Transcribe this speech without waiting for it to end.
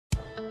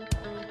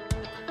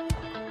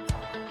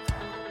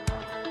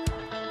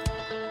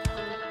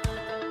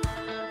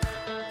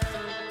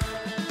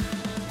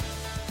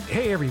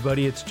Hey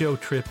everybody, it's Joe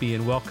Trippi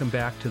and welcome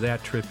back to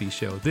That Trippi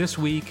Show. This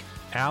week,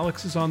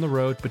 Alex is on the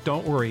road, but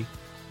don't worry,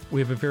 we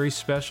have a very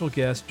special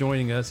guest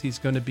joining us.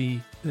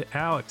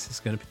 Alex is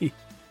going to be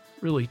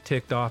really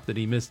ticked off that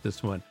he missed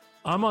this one.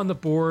 I'm on the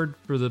board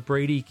for the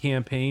Brady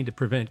campaign to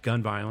prevent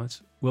gun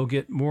violence. We'll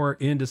get more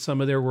into some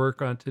of their work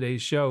on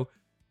today's show.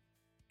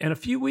 And a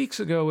few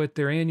weeks ago at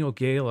their annual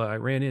gala, I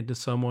ran into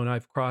someone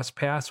I've crossed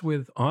paths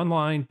with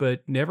online,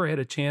 but never had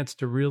a chance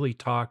to really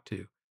talk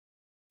to.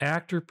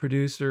 Actor,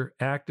 producer,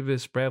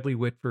 activist Bradley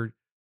Whitford,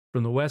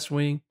 from The West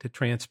Wing to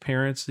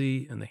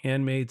Transparency and The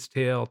Handmaid's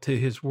Tale to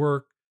his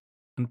work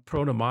on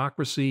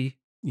pro-democracy,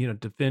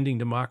 defending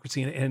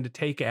democracy and to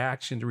take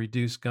action to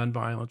reduce gun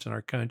violence in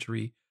our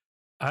country.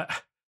 I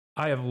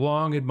have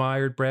long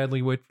admired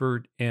Bradley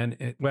Whitford, and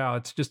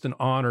it's just an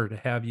honor to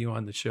have you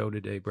on the show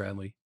today,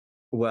 Bradley.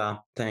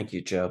 Well, thank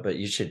you, Joe, but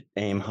you should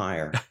aim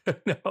higher.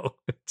 No,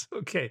 it's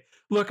okay.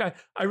 Look,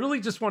 I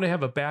really just want to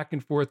have a back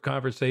and forth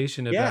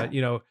conversation about,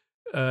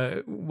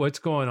 what's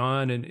going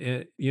on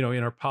in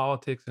our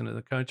politics and in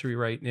the country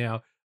right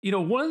now.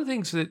 One of the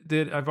things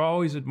that I've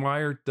always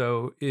admired,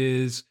 though,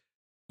 is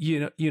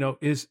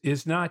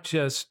is not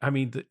just,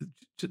 the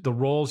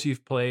roles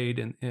you've played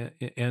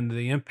and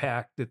the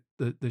impact that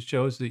the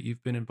shows that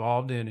you've been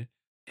involved in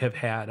have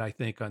had, I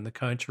think, on the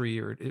country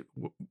or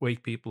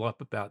wake people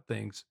up about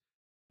things,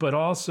 but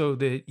also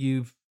that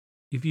you've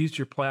used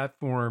your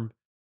platform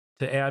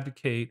to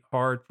advocate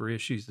hard for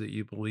issues that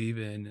you believe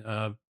in.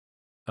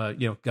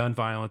 Gun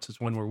violence is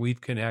one where we've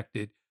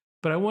connected.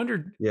 But I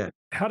wondered,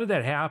 how did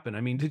that happen?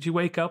 I mean, did you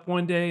wake up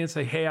one day and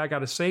say, hey, I got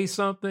to say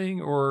something?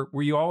 Or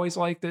were you always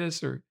like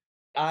this? Or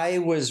I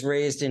was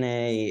raised in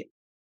a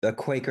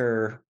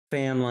Quaker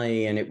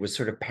family, and it was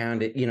sort of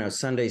pounded.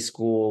 Sunday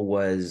school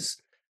was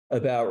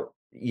about,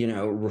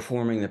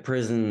 reforming the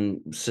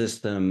prison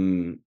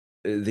system.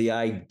 The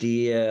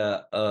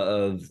idea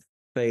of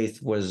faith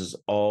was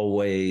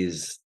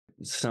always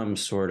some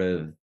sort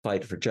of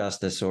fight for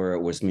justice, or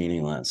it was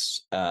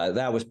meaningless.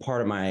 That was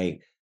part of my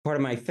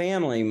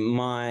family.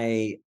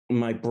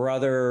 My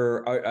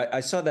brother, I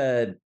saw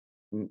that.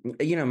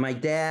 My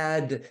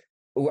dad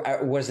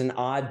was an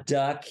odd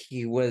duck.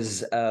 He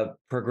was a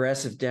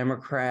progressive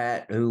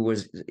Democrat who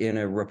was in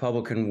a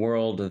Republican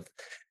world of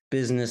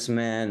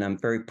businessmen. I'm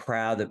very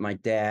proud that my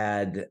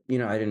dad,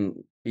 I didn't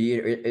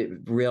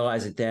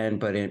realize it then,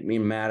 but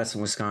in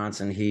Madison,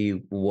 Wisconsin,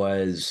 he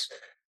was.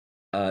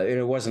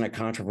 It wasn't a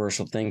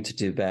controversial thing to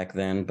do back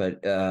then, but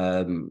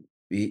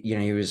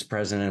he was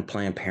president of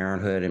Planned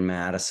Parenthood in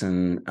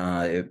Madison.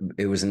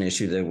 It was an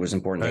issue that was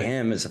important to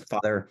him as a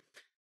father.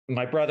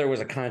 My brother was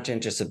a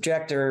conscientious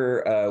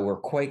objector. We're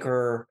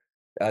Quaker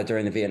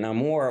during the Vietnam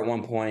War. At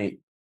one point,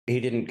 he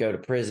didn't go to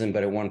prison,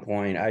 but at one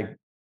point, I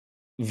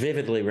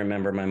vividly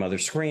remember my mother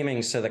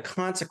screaming. So the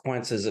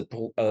consequences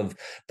of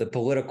the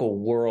political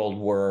world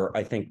were,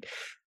 I think,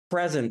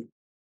 present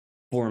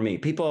for me.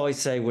 People always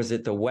say, was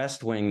it the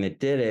West Wing that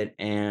did it?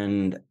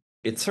 And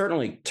it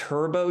certainly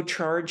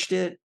turbocharged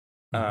it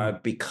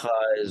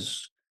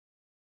because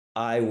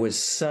I was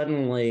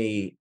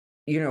suddenly,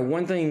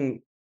 one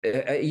thing,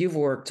 you've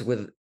worked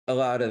with a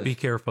lot of... Be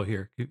careful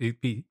here.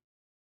 Be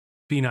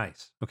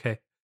nice, okay?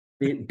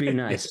 Be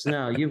nice.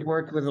 No, you've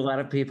worked with a lot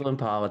of people in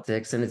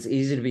politics, and it's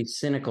easy to be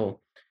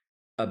cynical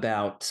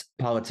about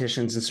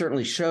politicians, and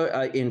certainly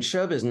in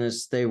show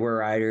business, they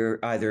were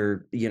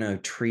either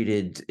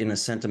treated in a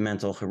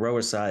sentimental,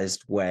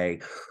 heroicized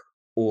way,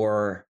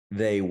 or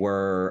they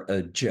were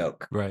a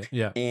joke. Right.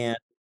 Yeah. And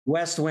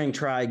West Wing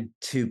tried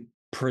to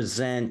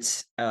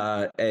present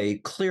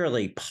a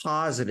clearly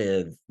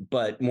positive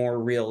but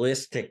more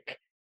realistic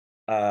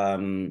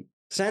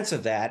sense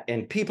of that,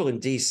 and people in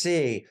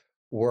DC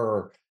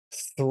were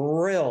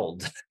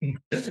thrilled,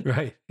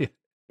 right? Yeah.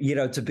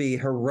 To be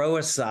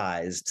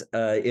heroicized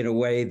in a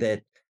way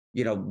that,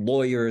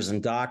 lawyers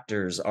and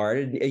doctors are.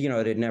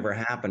 It had never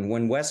happened.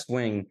 When West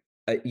Wing,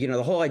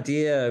 the whole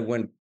idea,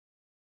 when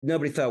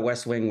nobody thought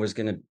West Wing was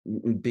going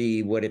to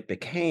be what it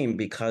became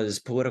because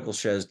political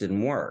shows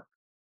didn't work.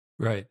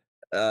 Right.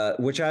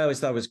 Which I always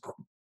thought was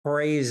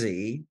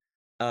crazy.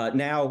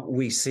 Now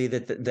we see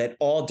that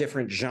all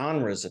different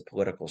genres of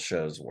political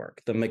shows work.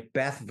 The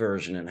Macbeth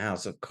version in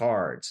House of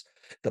Cards,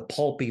 the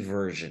pulpy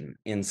version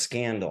in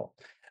Scandal,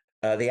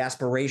 the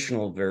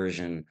aspirational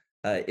version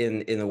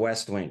in the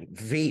West Wing,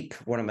 Veep,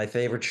 one of my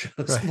favorite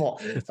shows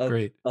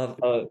of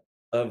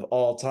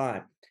all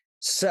time.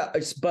 So,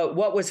 but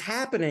what was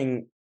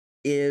happening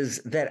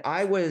is that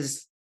I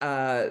was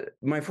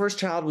my first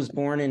child was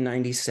born in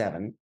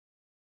 1997,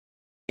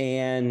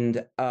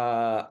 and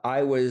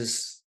I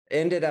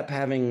ended up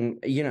having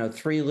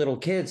 3 little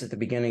kids at the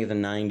beginning of the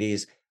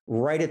 1990s,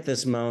 right at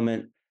this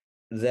moment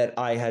that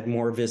I had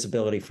more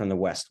visibility from the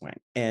West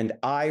Wing, and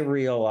I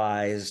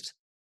realized.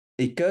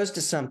 It goes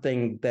to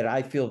something that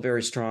I feel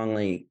very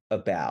strongly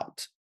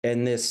about.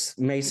 And this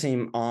may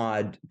seem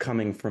odd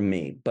coming from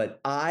me, but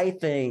I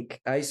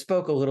think I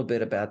spoke a little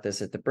bit about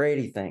this at the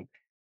Brady thing.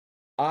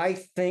 I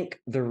think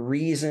the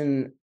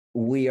reason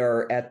we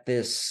are at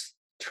this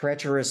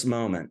treacherous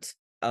moment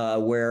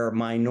where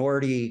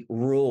minority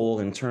rule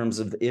in terms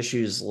of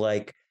issues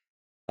like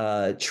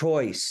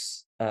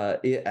choice,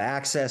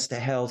 access to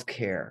health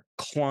care,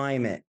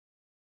 climate,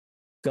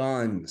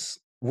 guns.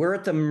 We're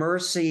at the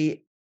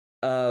mercy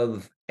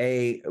of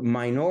a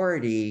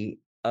minority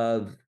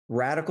of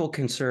radical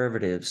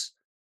conservatives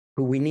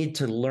who we need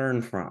to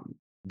learn from,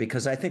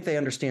 because I think they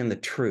understand the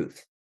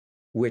truth,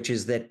 which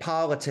is that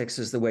politics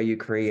is the way you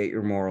create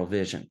your moral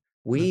vision.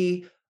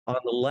 We on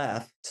the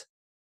left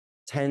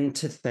tend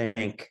to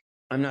think,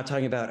 I'm not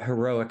talking about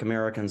heroic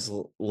Americans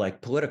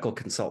like political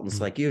consultants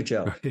like you,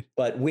 Joe, Right.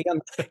 but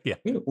Yeah.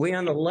 we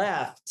on the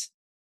left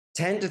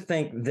tend to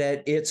think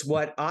that it's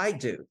what I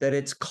do, that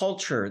it's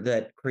culture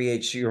that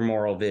creates your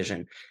moral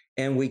vision.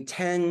 And we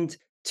tend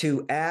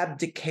to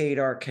abdicate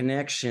our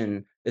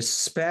connection,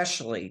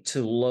 especially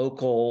to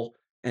local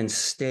and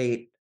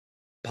state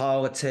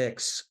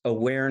politics,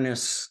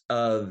 awareness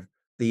of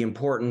the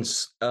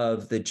importance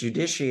of the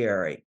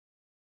judiciary.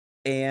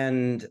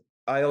 And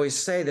I always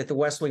say that the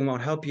West Wing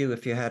won't help you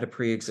if you had a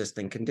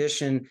pre-existing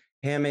condition.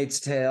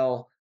 Handmaid's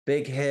Tale,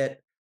 big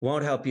hit,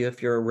 won't help you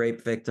if you're a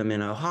rape victim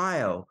in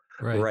Ohio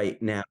Right.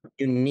 right now.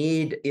 You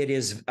need, it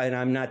is, and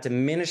I'm not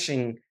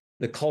diminishing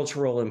the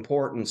cultural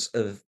importance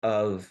of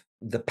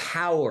the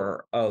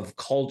power of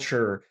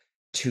culture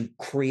to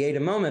create a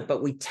moment,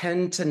 but we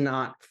tend to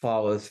not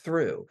follow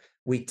through.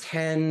 We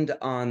tend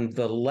on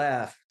the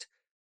left,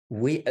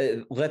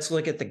 let's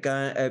look at the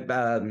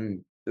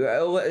gun.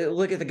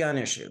 Look at the gun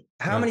issue.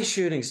 How Right. many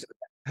shootings?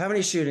 How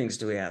many shootings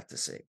do we have to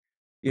see?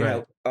 You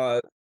Right.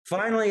 know,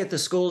 finally at the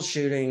school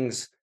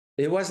shootings,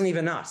 it wasn't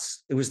even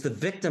us. It was the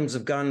victims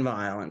of gun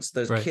violence,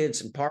 those Right.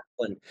 kids in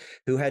Parkland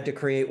who had to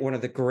create one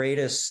of the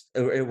greatest,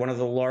 one of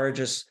the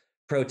largest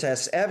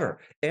protests ever.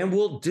 And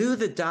we'll do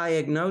the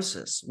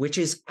diagnosis, which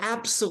is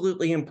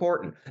absolutely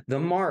important. The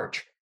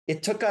march.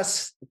 It took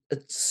us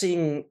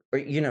seeing,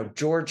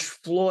 George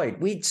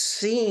Floyd. We'd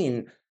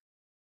seen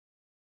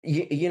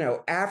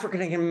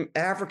African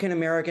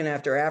American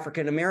after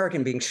African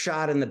American being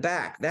shot in the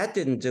back. That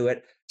didn't do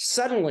it.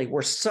 Suddenly,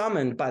 we're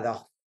summoned by the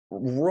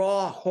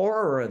raw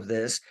horror of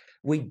this.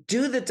 We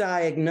do the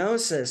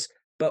diagnosis,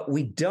 but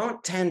we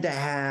don't tend to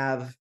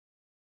have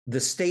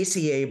the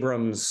Stacey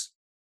Abrams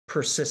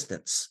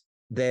persistence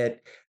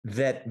that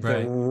the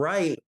Right.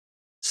 right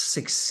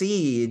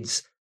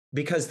succeeds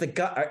because the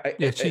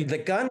Yeah.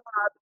 gun.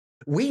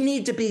 We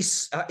need to be.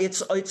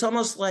 It's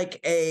almost like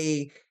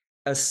a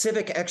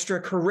civic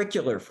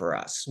extracurricular for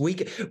us.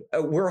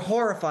 We're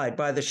horrified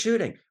by the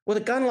shooting. Well,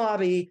 the gun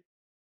lobby,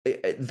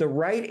 the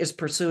right is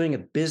pursuing a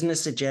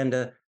business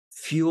agenda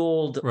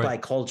fueled Right. by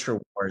culture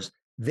wars.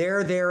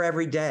 They're there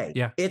every day.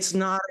 Yeah. It's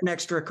not an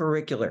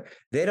extracurricular.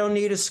 They don't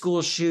need a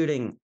school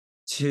shooting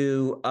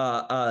to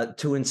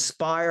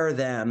inspire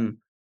them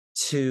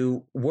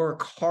to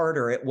work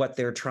harder at what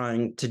they're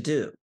trying to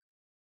do.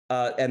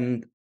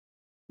 And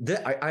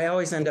I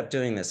always end up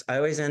doing this. I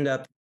always end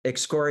up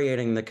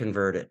excoriating the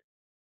converted.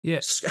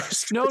 Yeah.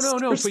 No.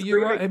 But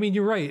you're right. I mean,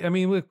 you're right. I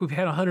mean, look, we've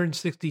had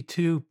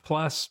 162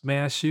 plus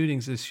mass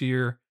shootings this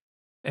year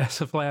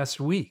as of last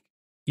week.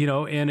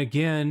 And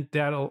again,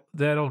 that'll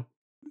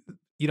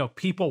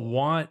people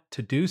want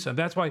to do something.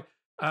 That's why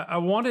I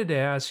wanted to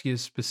ask you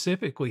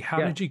specifically,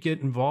 how did you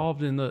get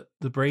involved in the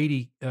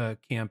Brady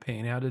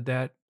campaign? How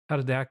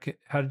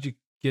did you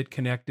get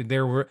connected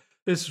there?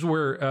 This is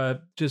where,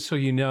 just so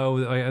you know,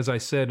 as I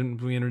said, and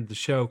we entered the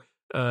show,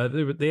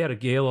 they had a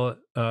gala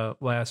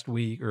last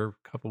week or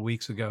a couple of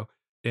weeks ago,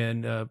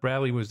 and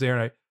Bradley was there,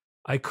 and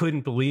I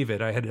couldn't believe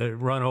it. I had to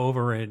run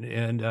over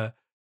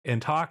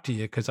and talk to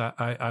you because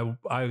I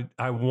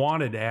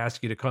wanted to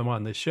ask you to come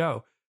on the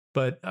show,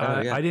 but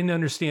I didn't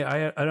understand.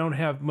 I don't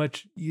have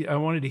much. I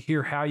wanted to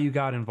hear how you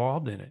got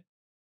involved in it.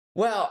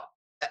 Well,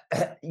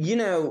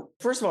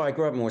 first of all, I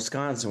grew up in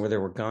Wisconsin where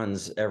there were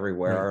guns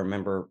everywhere. Right. I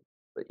remember,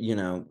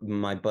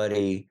 my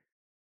buddy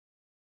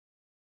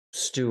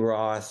Stu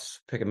Ross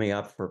picking me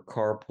up for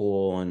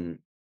carpool and,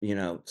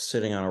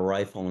 sitting on a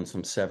rifle and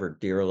some severed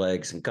deer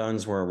legs, and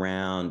guns were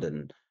around.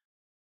 And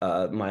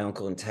my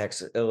uncle in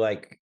Texas,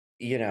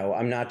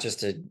 I'm not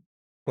just a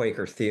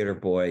Quaker theater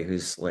boy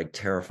who's like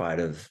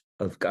terrified of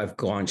I've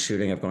gone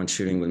shooting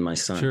with my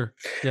son. Sure.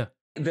 Yeah.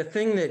 The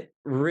thing that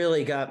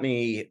really got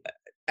me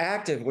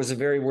active was a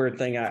very weird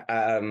thing.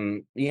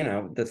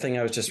 The thing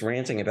I was just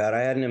ranting about.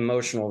 I had an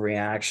emotional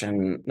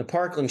reaction. The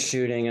Parkland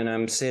shooting, and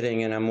I'm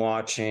sitting and I'm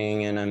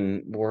watching,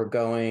 and we're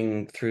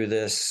going through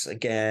this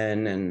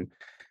again, and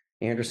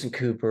Anderson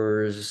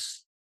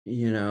Cooper's,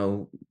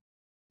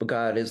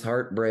 got his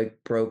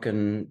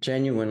broken,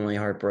 genuinely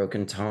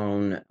heartbroken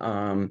tone.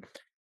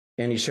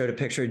 And he showed a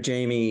picture of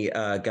Jamie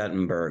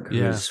Guttenberg,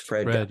 who's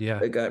Fred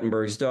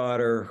Guttenberg's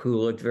daughter, who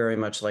looked very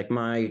much like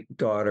my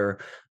daughter.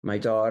 My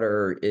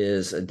daughter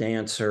is a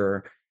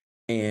dancer.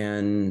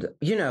 And,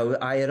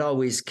 I had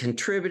always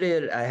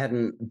contributed. I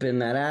hadn't been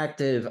that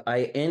active.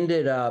 I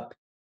ended up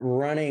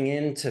running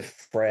into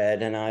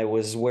Fred, and I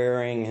was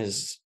wearing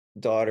his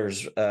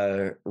daughter's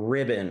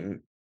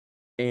ribbon.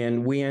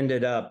 And we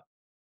ended up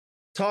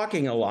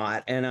talking a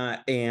lot.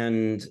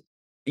 And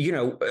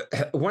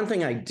one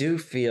thing I do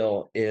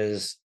feel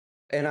is,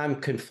 and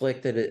I'm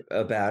conflicted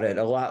about it,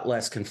 a lot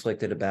less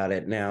conflicted about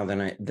it now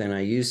than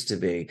I used to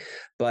be.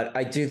 But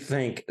I do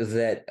think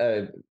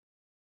that,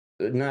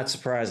 not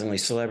surprisingly,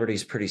 celebrity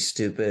is pretty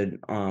stupid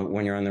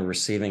when you're on the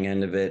receiving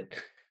end of it.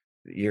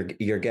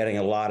 You're getting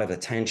a lot of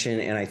attention,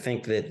 and I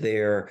think that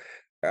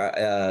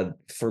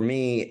for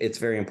me, it's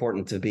very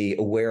important to be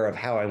aware of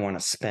how I want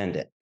to spend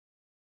it.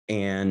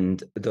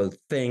 And the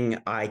thing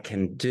I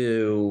can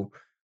do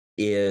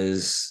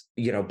is,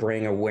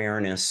 bring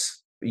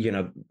awareness,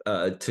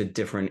 to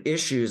different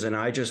issues. And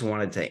I just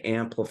wanted to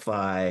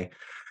amplify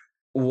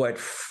what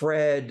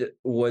Fred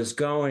was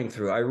going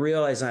through. I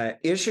realize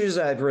issues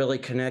I've really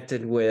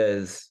connected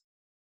with.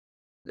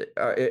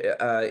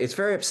 It's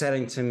very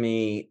upsetting to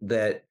me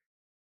that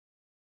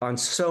on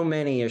so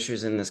many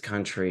issues in this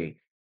country,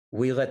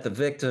 we let the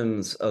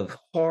victims of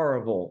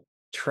horrible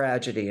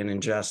tragedy and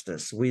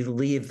injustice, we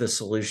leave the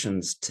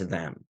solutions to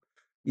them.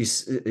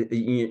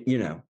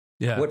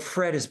 Yeah. What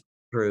Fred is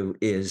through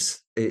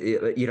is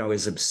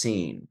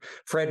obscene.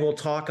 Fred will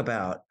talk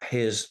about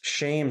his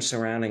shame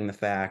surrounding the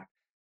fact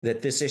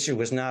that this issue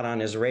was not on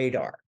his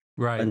radar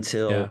Right.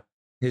 until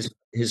Yeah.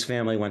 his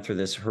family went through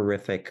this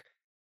horrific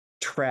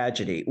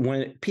tragedy.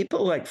 When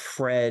people like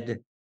Fred,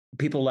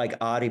 people like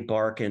Adi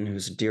Barkan,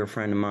 who's a dear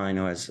friend of mine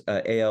who has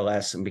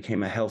ALS and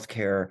became a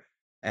healthcare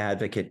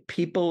advocate,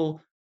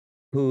 people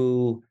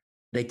who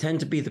they tend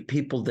to be the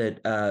people that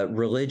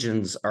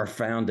religions are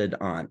founded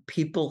on,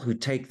 people who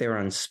take their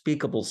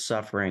unspeakable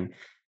suffering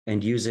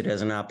and use it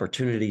as an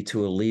opportunity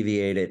to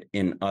alleviate it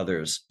in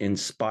others,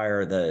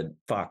 inspire the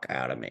fuck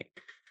out of me.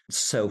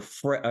 So,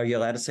 are you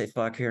allowed to say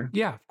fuck here?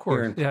 Yeah, of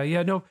course. Yeah,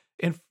 yeah. No,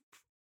 and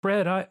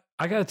Fred, I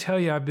got to tell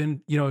you, I've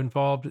been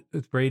involved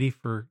with Brady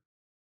for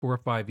 4 or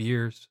 5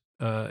 years,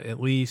 at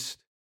least.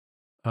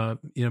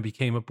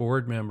 Became a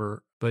board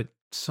member, but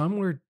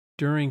somewhere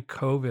during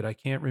COVID, I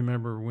can't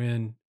remember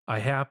when, I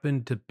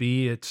happened to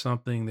be at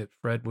something that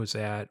Fred was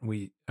at.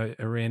 I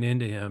ran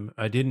into him.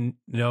 I didn't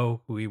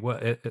know who he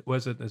was. It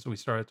wasn't as we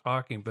started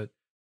talking, but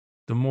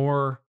the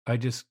more I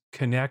just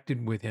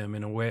connected with him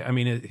in a way. I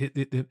mean,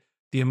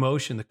 the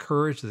emotion, the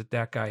courage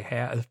that guy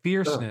had, the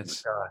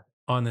fierceness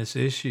on this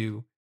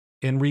issue,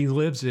 and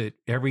relives it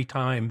every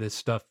time this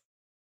stuff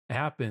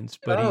happens.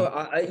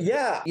 But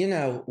yeah.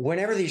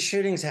 Whenever these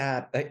shootings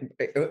happen,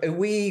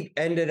 we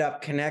ended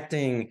up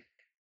connecting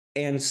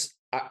and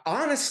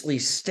honestly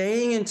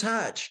staying in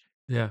touch.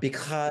 Yeah.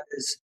 Because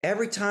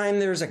every time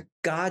there's a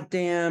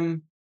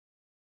goddamn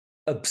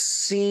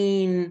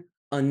obscene,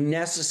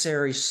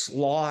 unnecessary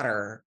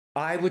slaughter,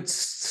 I would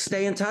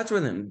stay in touch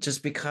with him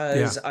just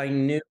because I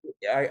knew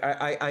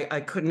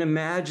I couldn't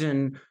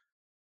imagine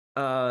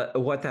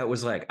what that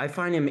was like. I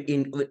find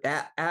him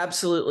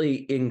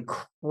absolutely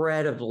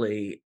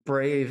incredibly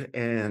brave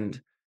and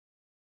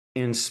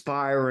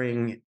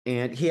inspiring.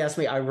 And he asked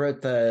me to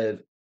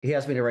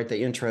write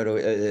the intro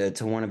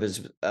to one of his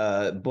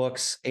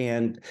books.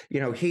 And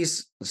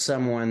he's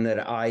someone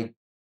that I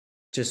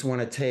just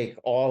want to take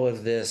all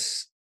of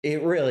this.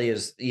 It really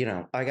is,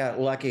 I got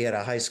lucky at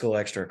a high school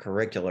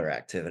extracurricular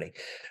activity.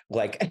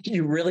 Like,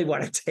 you really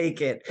want to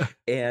take it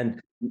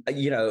and,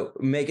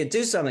 make it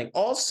do something.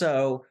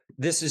 Also,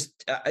 this is,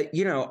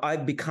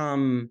 I've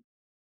become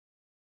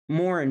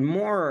more and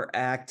more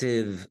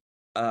active.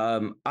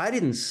 I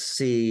didn't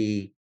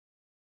see,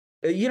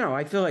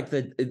 I feel like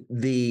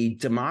the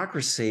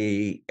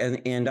democracy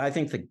and I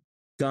think the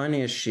gun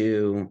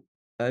issue.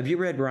 Have you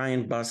read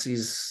Ryan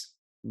Bussey's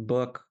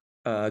book,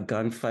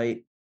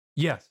 Gunfight?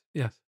 Yes.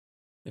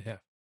 Yeah.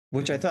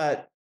 Which I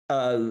thought,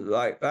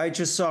 I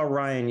just saw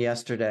Ryan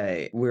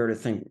yesterday. Weird to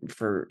think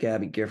for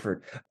Gabby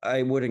Gifford.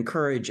 I would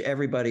encourage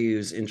everybody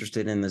who's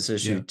interested in this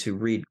issue to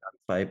read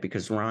Gunfight,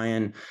 because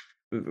Ryan,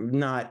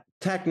 not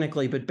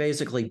technically, but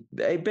basically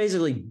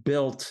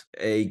built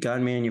a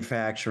gun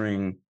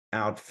manufacturing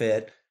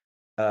outfit,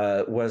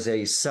 was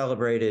a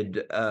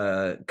celebrated,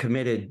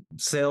 committed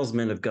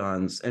salesman of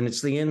guns. And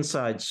it's the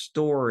inside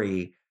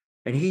story.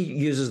 And he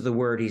uses the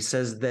word, he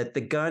says that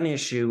the gun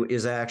issue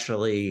is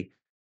actually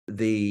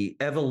the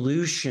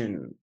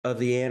evolution of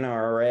the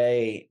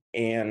NRA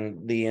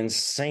and the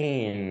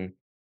insane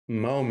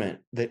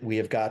moment that we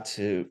have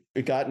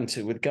gotten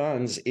to with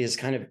guns is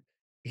kind of,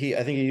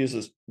 I think he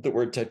uses the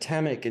word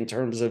totemic in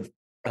terms of,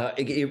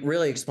 it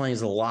really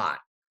explains a lot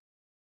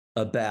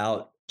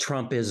about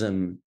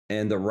Trumpism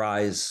and the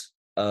rise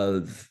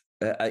of,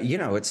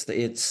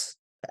 it's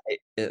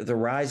the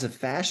rise of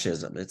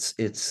fascism.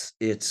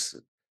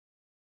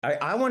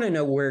 I want to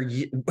know where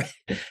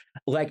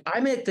like,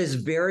 I'm at this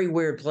very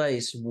weird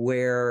place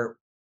where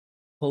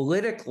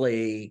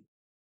politically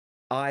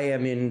I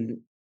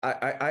am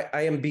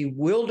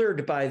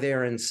bewildered by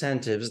their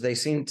incentives. They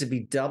seem to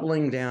be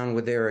doubling down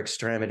with their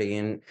extremity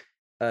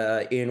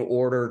in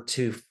order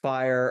to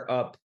fire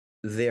up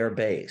their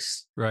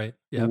base. Right.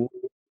 Yeah.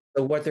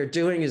 So what they're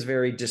doing is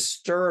very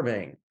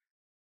disturbing,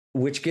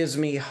 which gives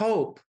me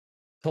hope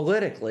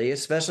politically,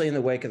 especially in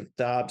the wake of the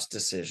Dobbs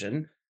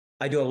decision.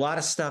 I do a lot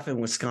of stuff in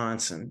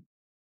Wisconsin,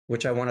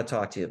 which I want to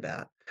talk to you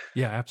about.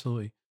 Yeah,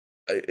 absolutely.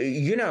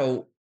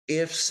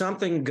 if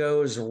something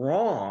goes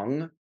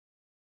wrong,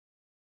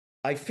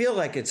 I feel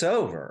like it's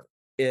over.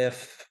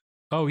 If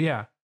Oh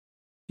yeah,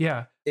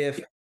 yeah.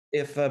 if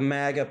if a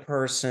MAGA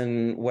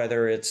person,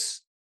 whether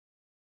it's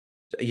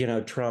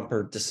Trump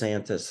or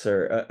DeSantis,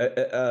 or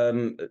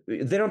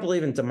they don't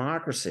believe in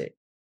democracy.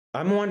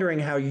 I'm wondering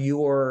how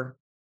you're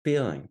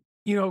feeling.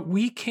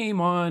 We came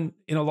on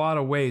in a lot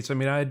of ways. I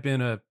mean, I had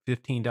been a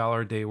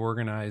 $15 a day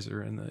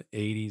organizer in the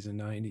 80s and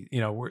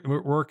 90s.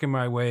 We're working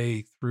my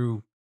way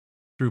through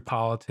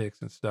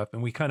politics and stuff.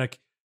 And we kind of,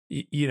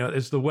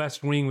 as the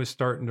West Wing was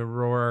starting to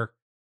roar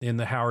and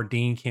the Howard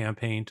Dean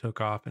campaign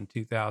took off in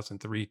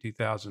 2003,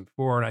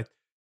 2004.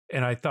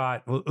 And I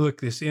thought,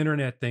 look, this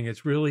internet thing,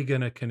 it's really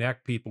going to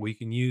connect people. We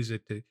can use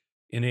it to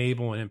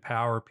enable and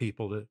empower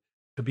people to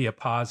be a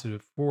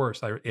positive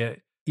force.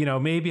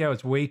 Maybe I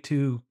was way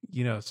too,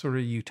 sort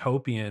of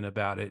utopian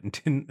about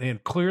it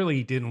and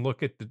clearly didn't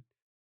look at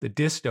the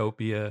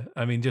dystopia.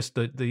 I mean, just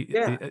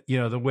Yeah.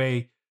 the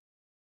way,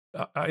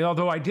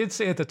 although I did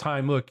say at the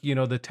time, look,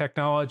 the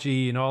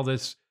technology and all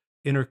this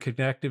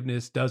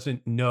interconnectedness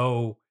doesn't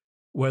know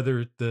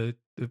whether the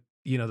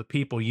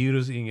people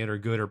using it are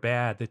good or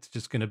bad. That's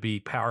just going to be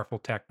powerful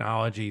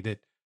technology that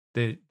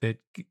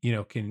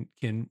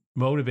can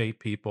motivate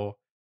people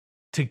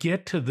to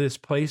get to this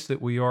place that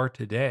we are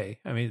today.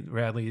 I mean,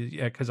 Bradley,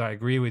 because I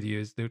agree with you,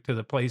 is to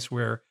the place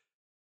where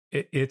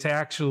it's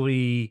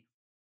actually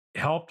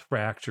helped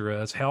fracture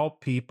us,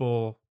 help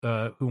people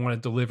who want to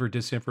deliver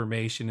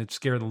disinformation and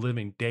scare the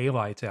living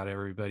daylights out of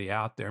everybody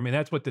out there. I mean,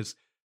 that's what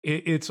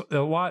it's a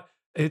lot.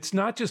 It's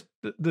not just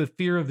the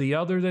fear of the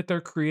other that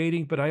they're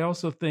creating, but I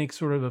also think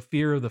sort of a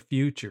fear of the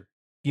future.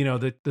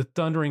 The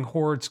thundering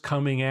hordes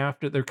coming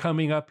after, they're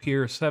coming up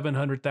here,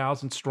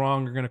 700,000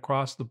 strong, are going to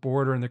cross the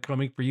border and they're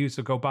coming for you.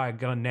 So go buy a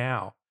gun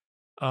now.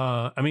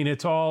 I mean,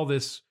 it's all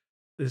this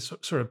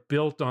sort of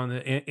built on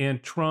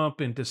and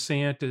Trump and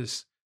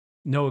DeSantis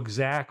know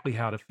exactly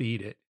how to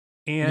feed it.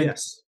 And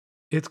Yes.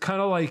 it's kind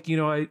of like,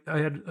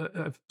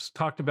 I've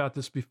talked about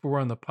this before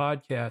on the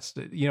podcast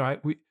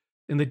that, we,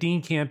 in the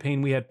Dean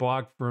campaign, we had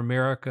Blog for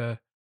America,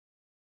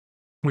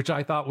 which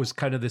I thought was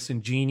kind of this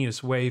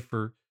ingenious way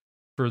for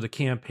the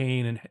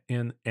campaign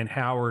and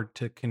Howard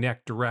to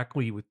connect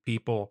directly with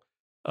people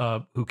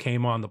who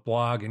came on the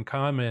blog and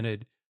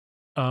commented.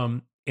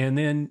 And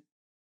then,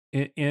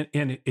 and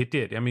it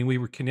did. I mean, we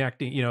were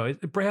connecting,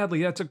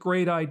 Bradley, that's a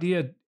great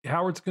idea.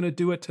 Howard's going to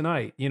do it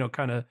tonight,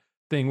 kind of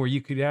thing where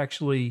you could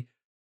actually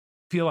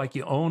feel like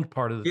you owned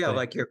part of the Yeah, thing.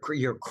 like you're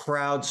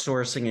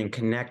crowdsourcing and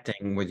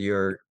connecting with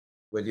your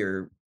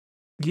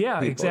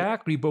Yeah, people.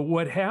 exactly. But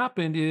what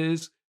happened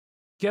is,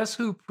 guess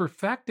who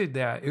perfected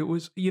that? It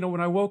was,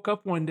 when I woke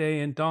up one day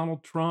and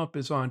Donald Trump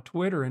is on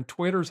Twitter and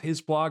Twitter's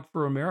his blog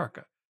for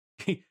America.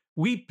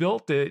 We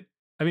built it.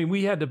 I mean,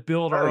 we had to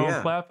build Oh our own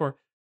yeah. platform.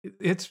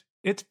 It's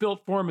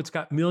built for him. It's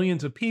got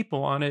millions of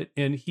people on it,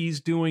 and he's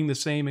doing the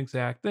same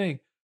exact thing.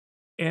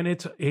 And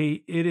it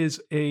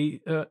is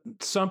a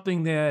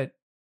something that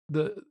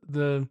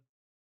the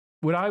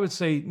what I would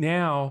say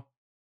now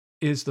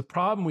is the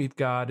problem we've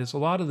got is a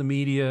lot of the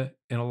media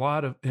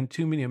and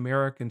too many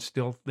Americans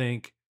still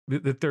think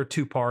that there are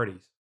two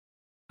parties,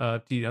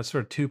 sort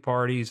of two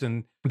parties,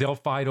 and they'll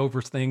fight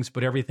over things,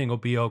 but everything will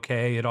be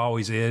okay. It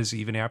always is,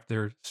 even after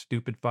their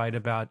stupid fight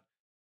about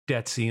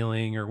debt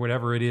ceiling or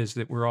whatever it is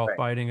that we're all Right.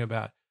 fighting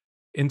about.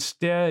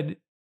 Instead,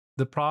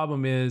 the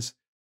problem is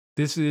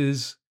this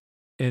is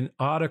an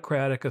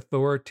autocratic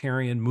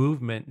authoritarian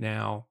movement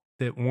now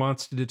that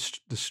wants to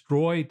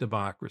destroy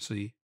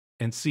democracy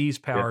and seize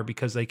Yeah. power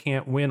because they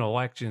can't win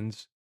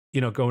elections,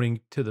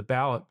 going to the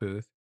ballot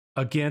booth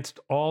against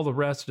all the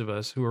rest of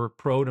us who are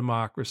pro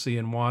democracy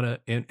and want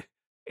to,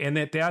 and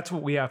that's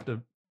what we have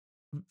to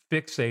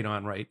fixate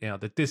on right now,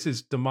 that this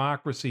is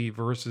democracy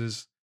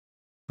versus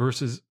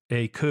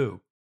a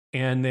coup.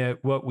 And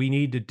that what we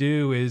need to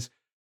do is,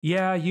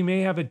 yeah, you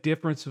may have a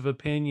difference of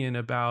opinion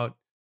about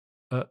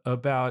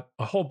a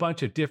whole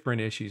bunch of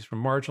different issues, from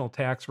marginal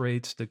tax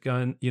rates to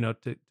gun,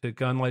 to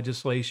gun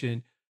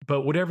legislation.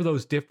 But whatever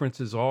those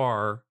differences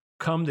are,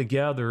 come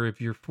together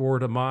if you're for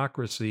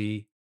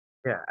democracy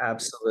Yeah,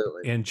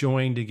 absolutely. and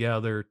join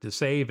together to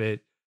save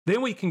it.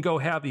 Then we can go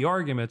have the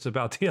arguments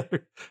about the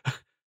other.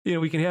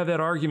 We can have that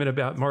argument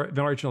about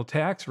marginal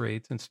tax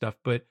rates and stuff.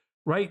 But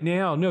right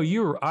now, no,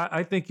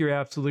 I think you're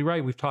absolutely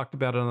right. We've talked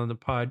about it on the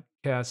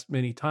podcast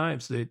many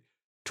times that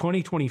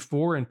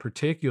 2024 in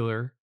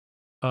particular.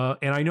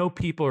 And I know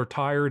people are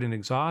tired and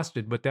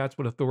exhausted, but that's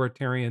what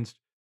authoritarians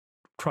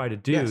try to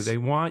do. Yes. They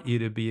want you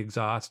to be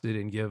exhausted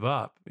and give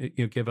up,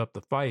 give up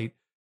the fight.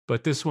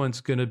 But this one's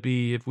going to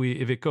be, if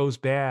it goes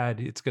bad,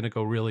 it's going to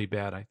go really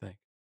bad. I think.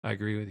 I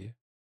agree with you.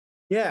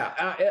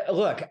 Yeah.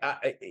 Look,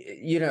 I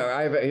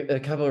have a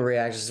couple of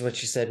reactions to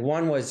what you said.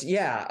 One was,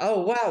 yeah,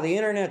 oh wow, the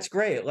internet's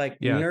great. Like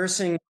Yeah.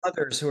 nursing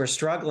mothers who are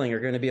struggling are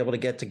going to be able to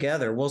get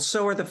together. Well,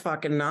 so are the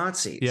fucking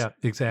Nazis. Yeah,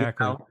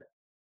 exactly.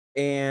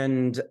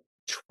 And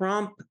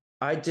Trump,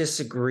 I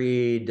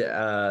disagreed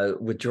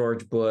with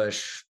George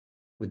Bush,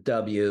 with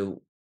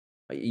W,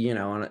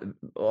 on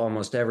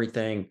almost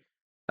everything.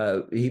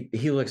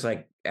 he looks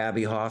like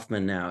Abby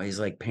Hoffman now. He's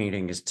like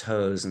painting his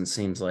toes and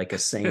seems like a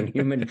sane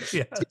human.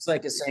 Yeah. Seems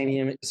like a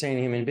sane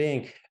human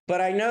being.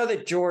 But I know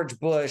that George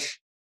Bush,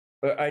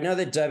 I know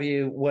that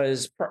W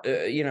was,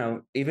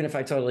 even if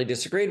I totally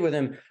disagreed with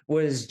him,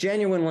 was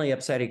genuinely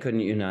upset he couldn't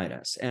unite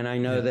us. And I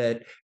know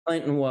that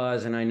Clinton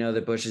was, and I know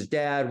that Bush's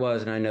dad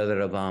was, and I know that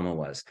Obama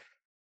was.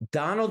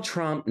 Donald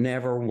Trump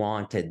never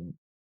wanted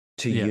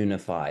to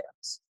unify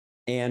us.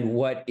 And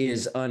what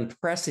is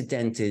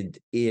unprecedented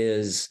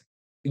is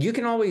you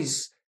can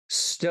always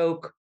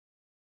stoke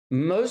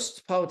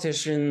most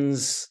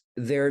politicians,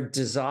 their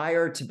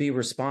desire to be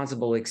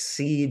responsible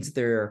exceeds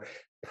their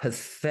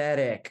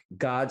pathetic,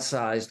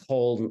 God-sized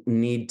whole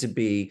need to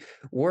be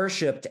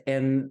worshipped.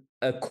 And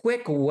a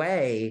quick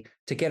way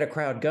to get a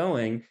crowd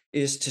going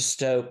is to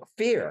stoke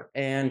fear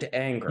and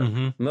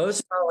anger.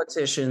 Most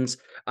politicians,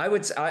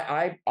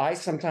 I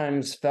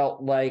sometimes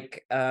felt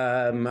like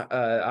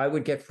I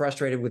would get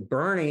frustrated with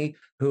Bernie,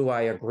 who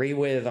I agree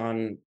with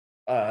on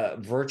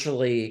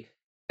virtually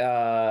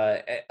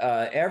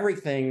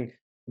everything,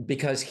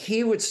 because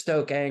he would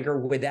stoke anger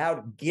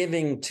without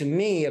giving to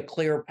me a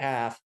clear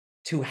path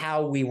to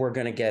how we were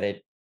going to get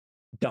it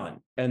done.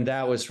 And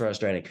that was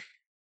frustrating.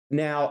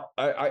 Now,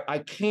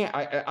 I can't,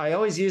 I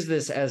always use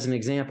this as an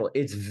example.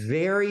 It's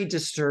very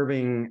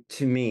disturbing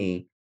to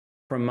me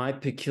from my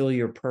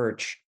peculiar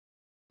perch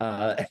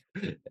in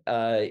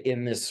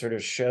this sort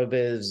of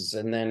showbiz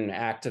and then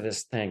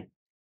activist thing.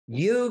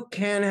 You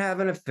can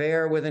have an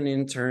affair with an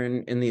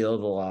intern in the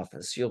Oval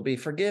Office. You'll be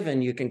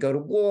forgiven. You can go to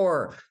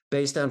war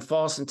based on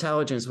false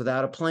intelligence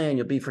without a plan.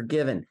 You'll be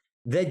forgiven.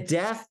 The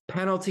death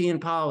penalty in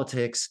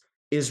politics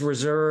is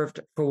reserved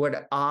for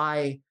what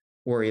I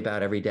worry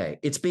about every day.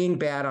 It's being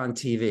bad on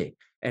TV.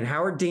 And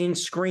Howard Dean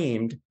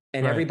screamed,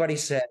 and everybody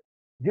said,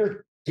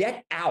 "You're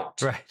get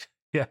out." Right.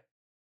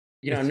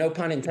 Yeah. No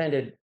pun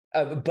intended.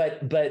 I'm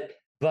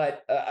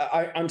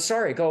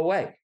sorry, go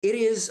away. It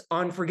is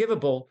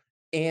unforgivable.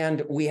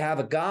 And we have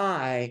a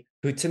guy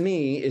who, to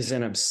me, is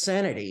an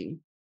obscenity,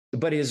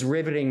 but is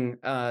riveting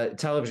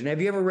television.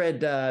 Have you ever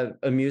read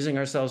Amusing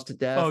Ourselves to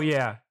Death? Oh,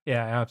 yeah.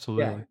 Yeah,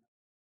 absolutely. Yeah.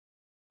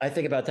 I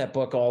think about that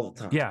book all the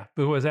time. Yeah,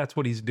 because that's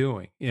what he's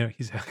doing.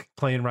 He's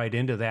playing right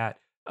into that.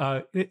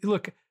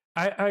 Look,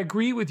 I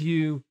agree with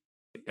you.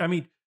 I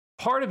mean,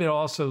 part of it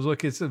also,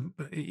 look, it's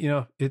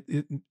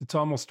it's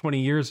almost 20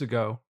 years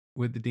ago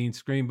with the Dean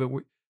Scream, but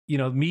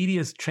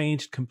media's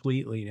changed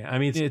completely now. I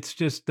mean, it's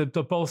just the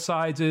both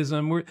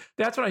sidesism.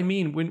 That's what I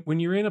mean when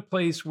you're in a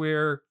place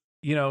where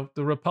the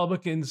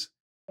Republicans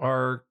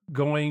are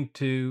going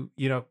to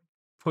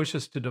push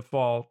us to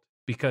default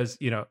because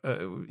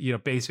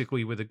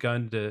basically with a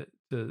gun to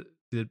the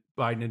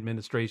Biden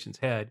administration's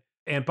head.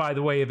 And by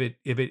the way,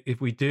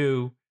 if we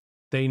do,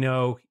 they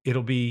know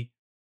it'll be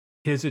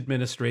his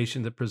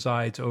administration that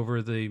presides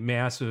over the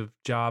massive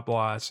job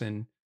loss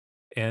and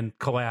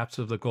collapse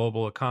of the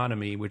global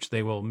economy, which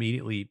they will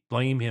immediately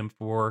blame him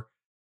for.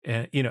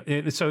 And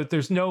and so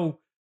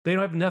they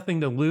don't have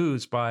nothing to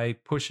lose by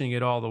pushing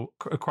it all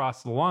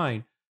across the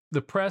line.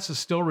 The press is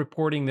still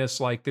reporting this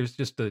like there's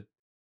just the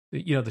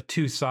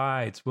two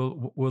sides.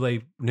 Will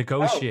they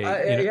negotiate?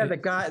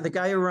 The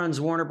guy who runs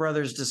Warner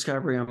Brothers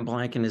Discovery, I'm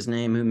blanking his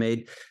name, who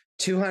made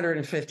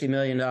 $250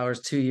 million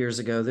 2 years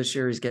ago. This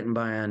year he's getting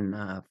by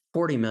on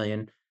 $40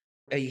 million.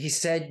 He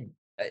said,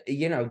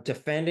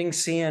 defending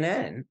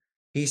CNN,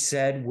 he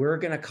said, we're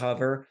going to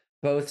cover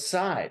both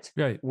sides.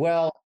 Right.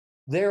 Well,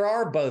 there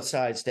are both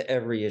sides to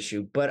every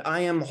issue, but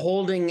I am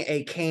holding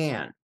a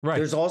can. Right.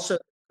 There's also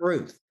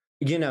truth.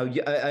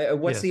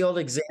 What's the old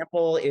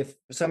example? If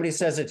somebody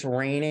says it's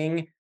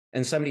raining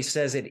and somebody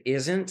says it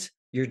isn't,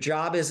 your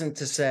job isn't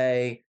to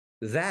say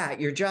that.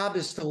 Your job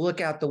is to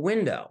look out the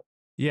window.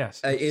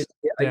 Yes. Is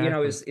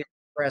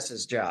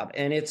press's job.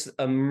 And it's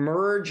a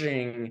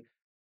merging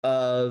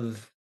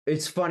of,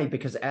 it's funny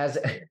because as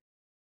an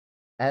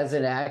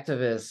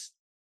activist,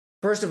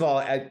 first of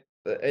all,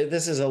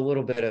 this is a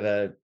little bit of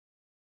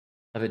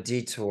a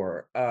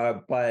detour,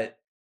 but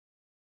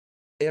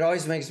it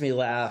always makes me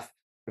laugh.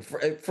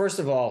 First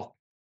of all,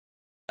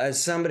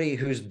 as somebody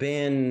who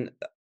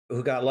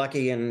got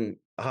lucky in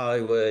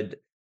Hollywood,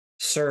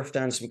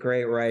 surfed on some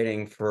great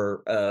writing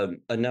for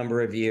a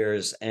number of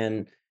years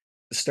and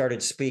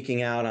started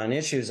speaking out on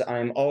issues,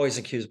 I'm always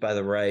accused by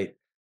the right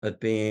of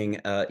being,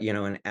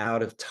 an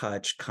out of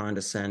touch,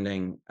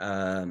 condescending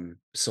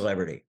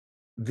celebrity.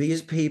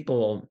 These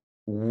people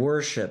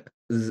worship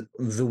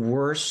the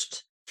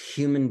worst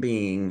human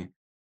being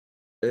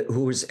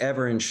who was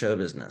ever in show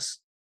business.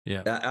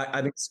 Yeah,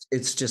 I mean,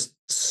 it's just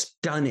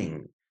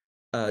stunning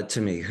to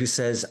me. Who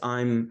says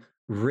I'm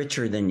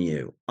richer than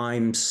you?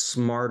 I'm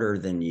smarter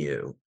than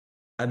you.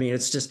 I mean,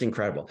 it's just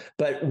incredible.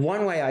 But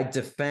one way I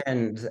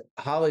defend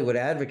Hollywood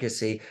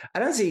advocacy, I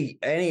don't see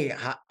any,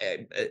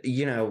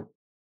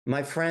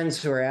 my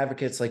friends who are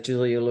advocates like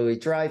Julia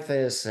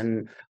Louis-Dreyfus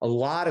and a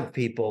lot of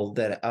people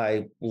that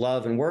I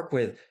love and work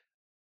with.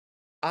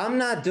 I'm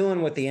not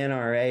doing what the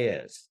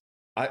NRA is.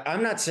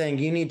 I'm not saying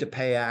you need to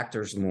pay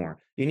actors more.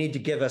 You need to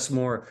give us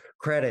more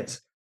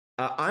credits.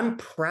 I'm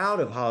proud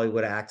of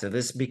Hollywood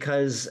activists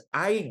because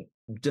I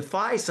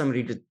defy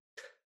somebody to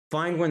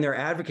find when they're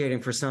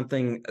advocating for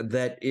something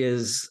that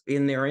is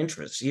in their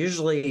interests.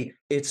 Usually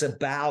it's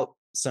about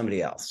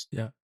somebody else.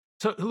 Yeah.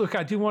 So look,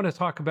 I do want to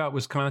talk about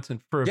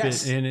Wisconsin for a bit,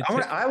 Yes, and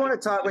I want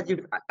to talk with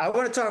you. I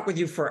want to talk with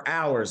you for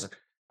hours.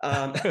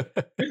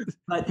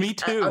 But me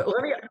too.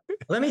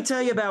 Let me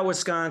tell you about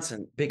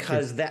Wisconsin, Sure.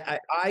 because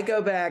I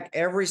go back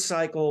every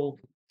cycle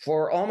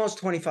for almost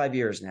 25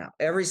 years now,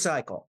 every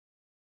cycle.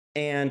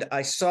 And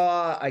I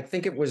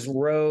think it was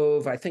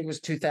Rove, I think it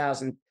was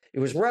 2000, it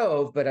was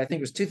Rove, but I think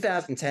it was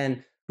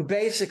 2010, who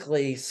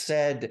basically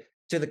said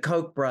to the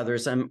Koch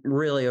brothers, I'm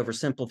really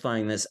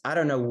oversimplifying this. I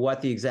don't know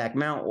what the exact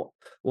amount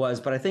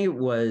was, but I think it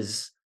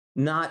was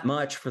not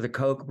much for the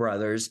Koch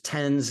brothers,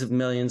 tens of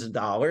millions of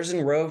dollars.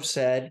 And Rove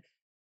said,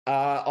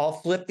 I'll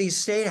flip these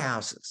state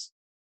houses.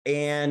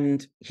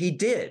 And he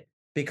did,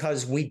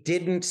 because we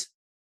didn't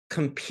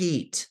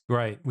compete,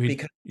 Right.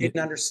 because we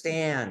didn't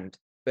understand,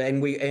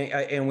 and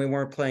we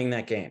weren't playing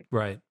that game.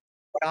 Right.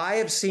 What I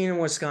have seen in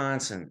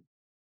Wisconsin,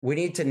 we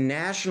need to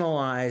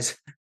nationalize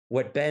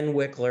what Ben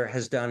Wickler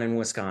has done in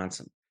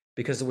Wisconsin,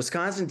 because the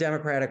Wisconsin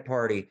Democratic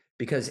Party,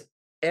 because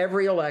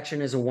every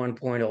election is a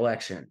 1-point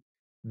election,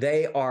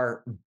 they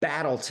are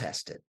battle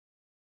tested,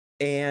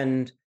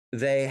 and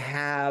they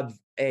have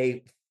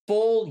a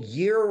full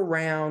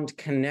year-round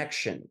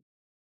connection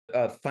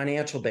of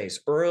financial base.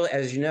 Early,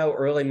 as you know,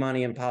 early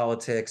money in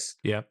politics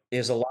Yep.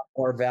 is a lot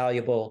more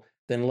valuable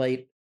than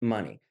late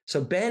money.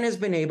 So Ben has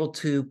been able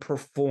to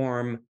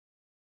perform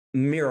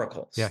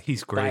miracles. Yeah,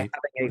 he's by great.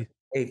 having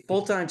a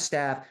full-time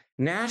staff,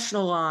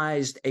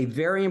 nationalized a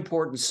very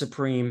important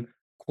Supreme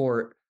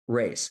Court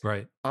race.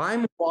 Right.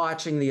 I'm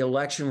watching the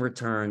election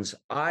returns.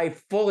 I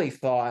fully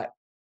thought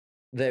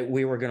that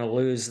we were going to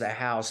lose the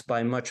House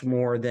by much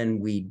more than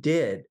we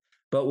did.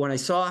 But when I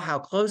saw how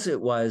close it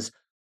was,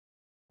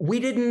 we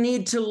didn't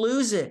need to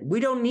lose it. We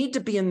don't need to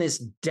be in this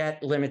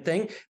debt limit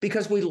thing,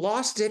 because we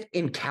lost it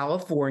in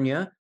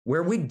California,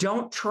 where we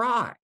don't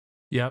try,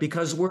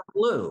 because we're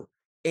blue,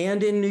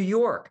 and in New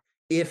York.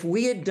 If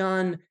we had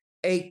done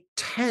a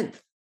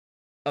tenth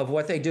of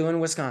what they do in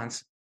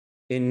Wisconsin,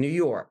 in New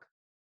York,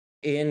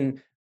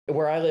 in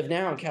where I live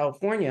now in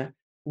California,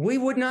 we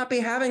would not be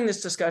having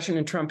this discussion,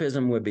 and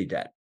Trumpism would be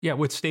dead. Yeah,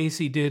 what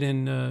Stacey did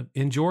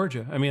in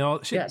Georgia. I mean,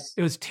 Yes.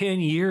 it was 10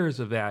 years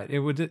of that. It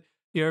would,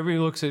 everybody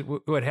looks at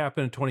what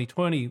happened in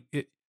 2020.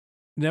 It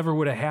never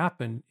would have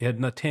happened had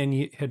not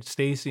 10 had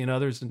Stacey and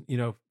others, and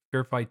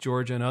Fair Fight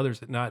Georgia and others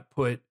had not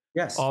put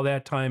all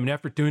that time and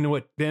effort doing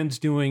what Ben's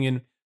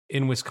doing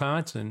in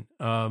Wisconsin.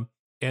 And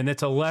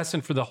it's a lesson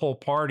for the whole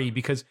party,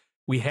 because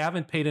we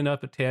haven't paid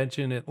enough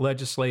attention at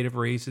legislative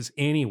races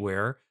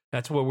anywhere.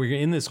 That's why we're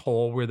in this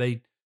hole where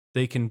they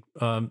can,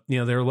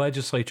 their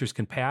legislatures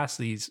can pass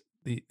these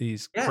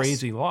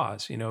crazy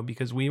laws,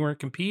 because we weren't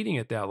competing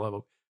at that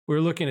level. We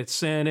were looking at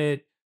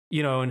Senate,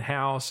 and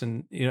House,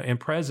 and and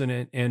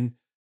President, and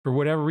for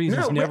whatever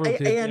reasons, never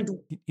did.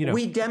 And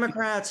we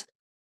Democrats,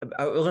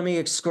 let me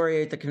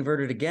excoriate the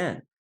converted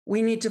again.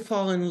 We need to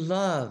fall in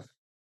love.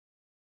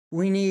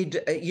 We need,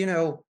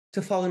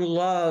 to fall in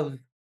love,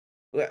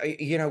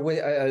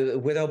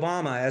 with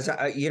Obama,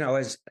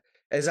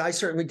 as I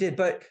certainly did.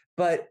 But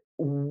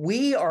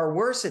we are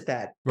worse at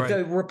that. Right.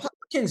 The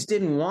Republicans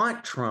didn't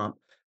want Trump,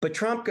 but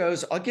Trump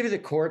goes, I'll give you the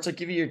courts, I'll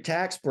give you your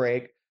tax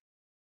break.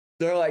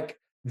 They're like,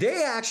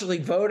 they actually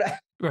vote.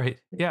 Right.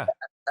 Yeah.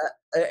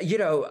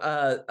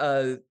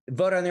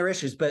 Vote on their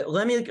issues. But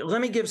let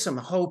me give some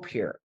hope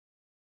here.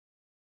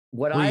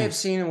 What I have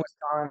seen in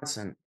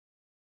Wisconsin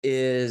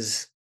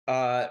is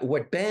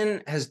what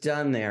Ben has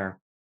done there.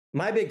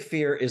 My big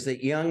fear is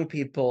that young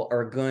people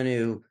are going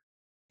to,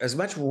 as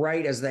much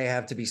right as they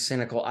have to be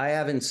cynical, I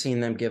haven't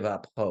seen them give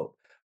up hope.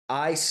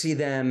 I see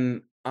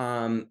them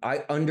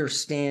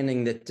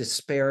understanding that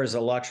despair is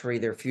a luxury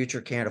their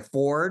future can't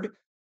afford.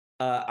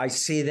 I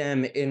see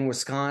them in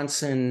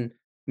Wisconsin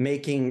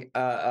making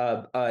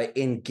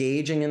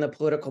engaging in the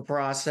political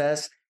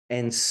process,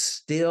 and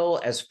still,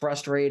 as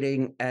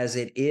frustrating as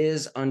it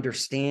is,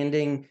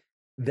 understanding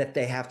that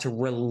they have to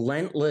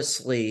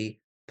relentlessly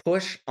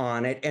push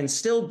on it, and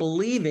still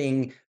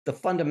believing the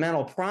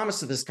fundamental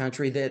promise of this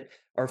country that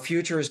our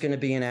future is going to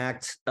be an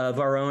act of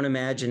our own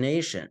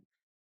imagination.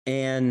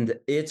 And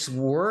it's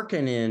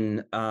working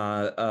in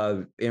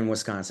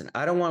Wisconsin.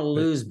 I don't want to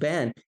lose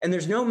Ben, and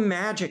there's no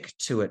magic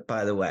to it,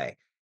 by the way.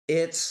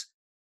 It's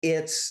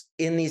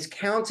in these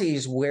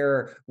counties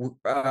where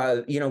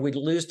we'd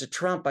lose to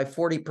Trump by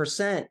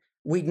 40%.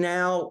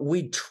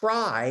 We'd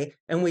try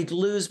and we'd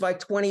lose by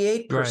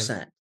 28%.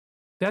 Right.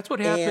 That's what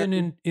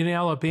happened in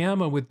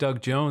Alabama with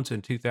Doug Jones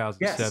in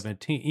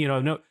 2017.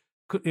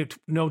 Yes.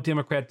 No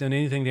Democrat done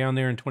anything down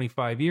there in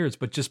 25 years,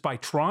 but just by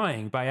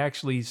trying, by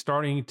actually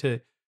starting to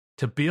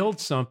build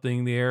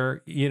something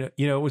there,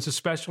 it was a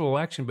special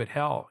election, but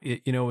hell,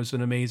 it was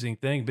an amazing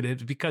thing. But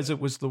it's because it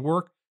was the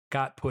work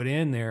got put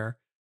in there,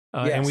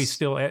 and we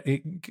still,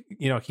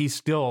 he's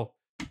still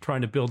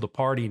trying to build a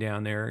party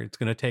down there. It's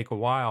going to take a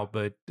while,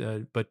 but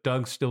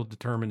Doug's still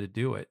determined to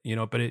do it.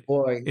 But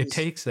it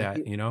takes that.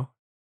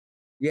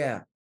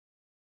 Yeah.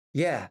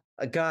 Yeah.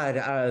 God,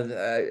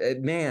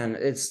 man,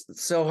 it's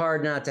so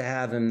hard not to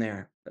have him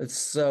there. It's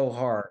so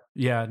hard.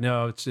 Yeah,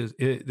 no, it's just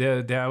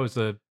that was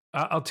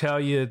I'll tell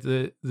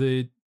you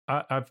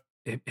I've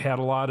had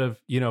a lot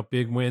of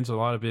big wins, a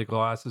lot of big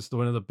losses.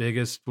 One of the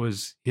biggest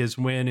was his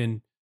win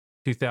in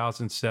Oh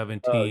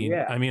 2017.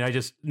 yeah. I mean, I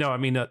just no, I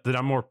mean that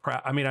I'm more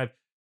proud. I mean, I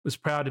was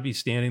proud to be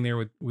standing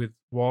there with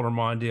Walter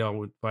Mondale,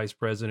 with vice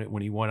president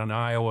when he won in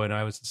Iowa, and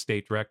I was the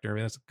state director. I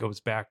mean, this goes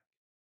back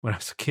when I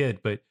was a kid,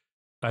 but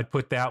I'd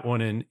put that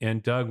one in,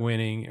 and Doug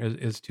winning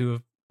as two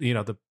of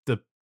the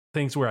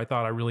things where I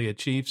thought I really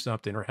achieved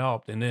something or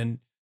helped. And then,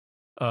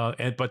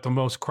 but the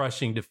most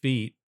crushing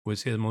defeat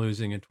was him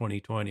losing in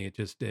 2020. It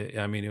just,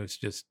 I mean, it was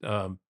just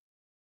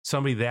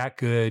somebody that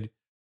good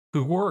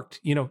who worked,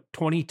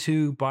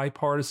 22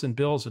 bipartisan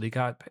bills that he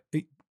got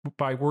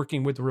by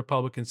working with the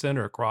Republican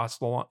Center across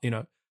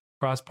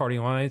cross party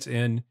lines,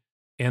 and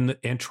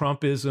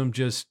Trumpism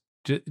just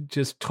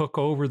took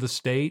over the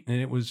state, and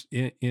it was,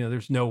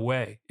 there's no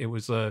way it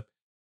was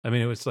I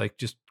mean, it was like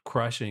just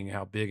crushing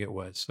how big it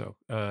was. So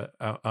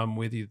I'm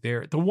with you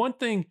there. The one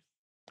thing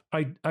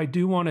I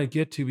do want to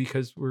get to,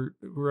 because we're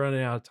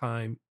running out of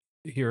time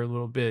here a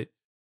little bit,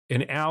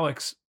 and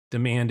Alex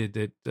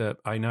demanded that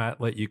I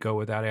not let you go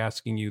without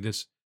asking you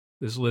this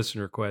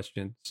listener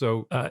question.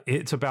 So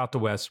it's about the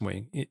West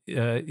Wing.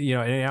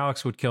 And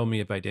Alex would kill me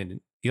if I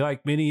didn't.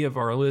 Like many of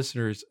our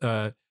listeners,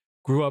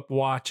 grew up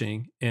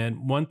watching,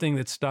 and one thing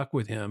that stuck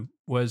with him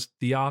was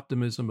the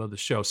optimism of the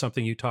show.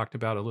 Something you talked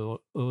about a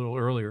little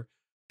earlier.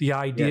 The Yeah.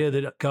 idea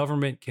that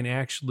government can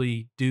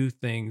actually do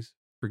things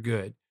for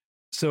good.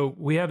 So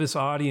we have this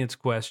audience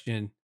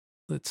question.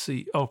 Let's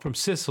see. Oh, from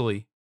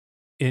Cicely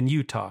in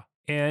Utah.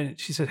 And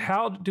she said,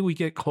 how do we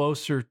get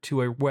closer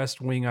to a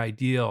West Wing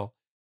ideal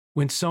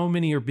when so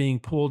many are being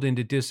pulled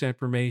into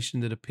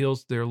disinformation that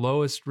appeals to their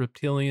lowest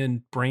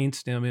reptilian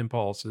brainstem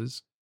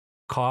impulses?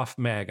 Cough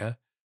MAGA.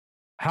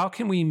 How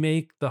can we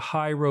make the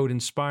high road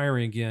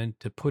inspiring again?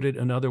 To put it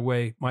another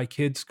way, my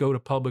kids go to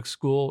public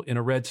school in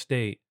a red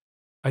state.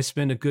 I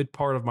spend a good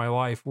part of my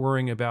life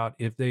worrying about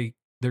if they're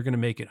going to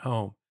make it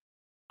home.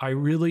 I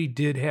really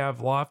did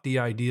have lofty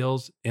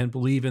ideals and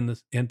belief in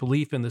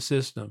the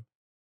system,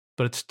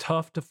 but it's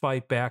tough to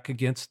fight back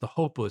against the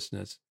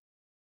hopelessness.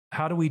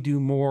 How do we do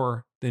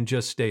more than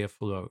just stay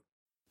afloat?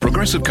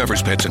 Progressive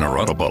covers pets in our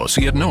auto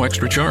policy at no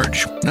extra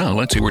charge. Now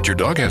let's hear what your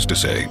dog has to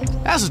say.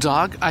 As a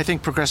dog, I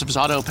think Progressive's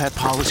auto pet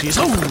policy is...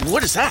 Oh,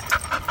 what is that?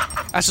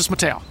 That's just my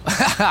tail.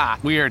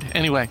 Weird.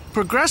 Anyway,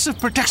 Progressive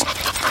protects...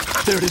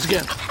 There it is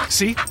again.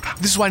 See?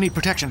 This is why I need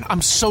protection.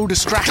 I'm so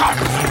distracted.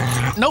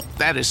 Nope,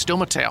 that is still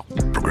my tail.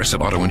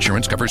 Progressive Auto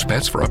Insurance covers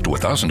pets for up to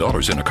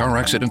 $1,000 in a car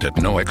accident at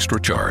no extra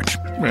charge.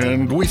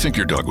 And we think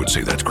your dog would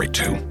say that's great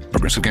too.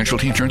 Progressive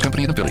Casualty Insurance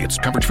Company and Affiliates.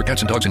 Coverage for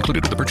cats and dogs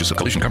included with the purchase of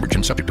collision coverage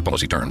and subject to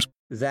policy terms.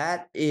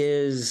 That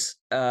is,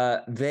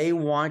 they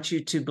want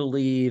you to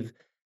believe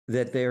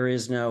that there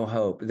is no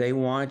hope. They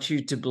want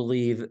you to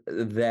believe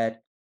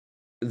that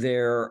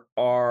there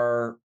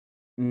are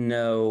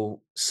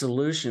no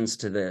solutions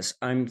to this.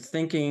 I'm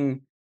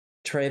thinking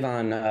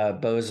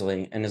Trayvon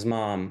Bosley and his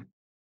mom,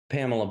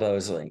 Pamela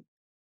Bosley.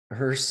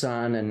 Her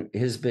son and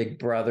his big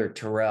brother,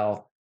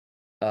 Terrell,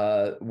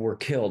 were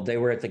killed. They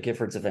were at the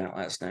Giffords event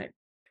last night.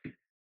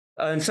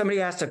 And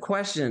somebody asked a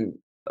question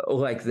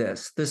like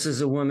this. This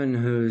is a woman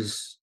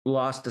who's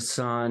lost a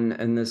son,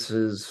 and this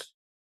is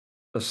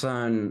a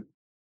son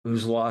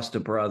who's lost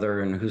a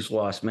brother and who's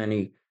lost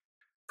many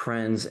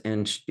friends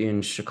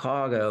in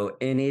Chicago.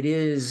 And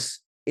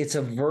it's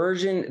a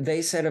version,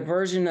 they said, a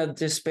version of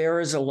despair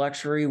is a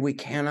luxury we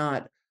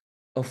cannot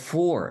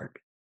afford.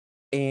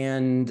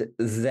 And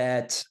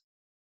that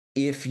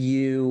if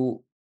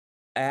you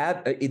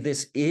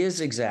this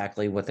is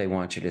exactly what they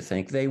want you to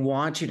think. They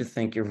want you to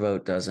think your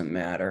vote doesn't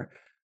matter.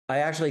 I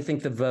actually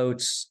think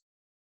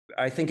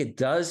I think it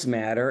does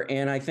matter.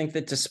 And I think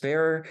that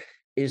despair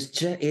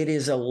it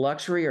is a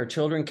luxury our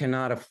children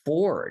cannot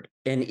afford.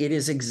 And it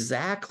is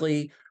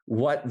exactly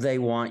what they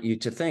want you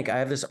to think. I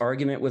have this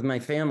argument with my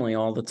family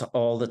all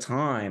the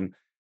time,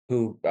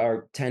 who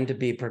tend to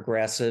be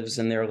progressives,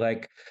 and they're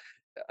like,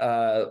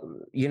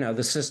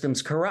 the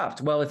system's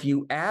corrupt. Well, if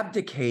you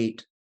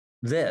abdicate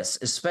this,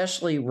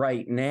 especially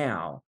right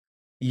now,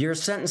 you're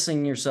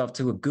sentencing yourself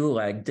to a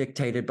gulag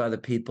dictated by the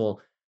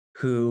people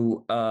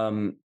who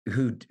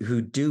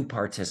do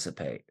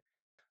participate.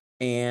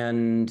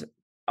 And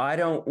I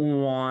know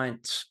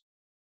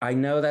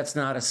that's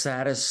not a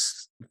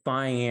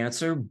satisfying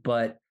answer,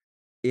 but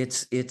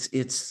it's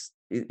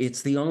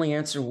the only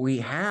answer we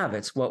have.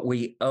 It's what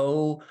we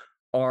owe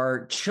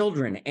our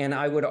children. And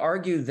I would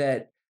argue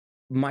that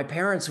my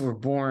parents were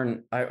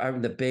born,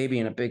 I'm the baby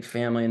in a big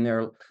family, and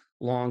they're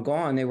long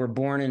gone. They were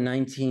born in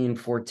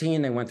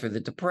 1914. They went through the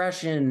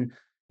Depression.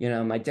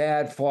 My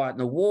dad fought in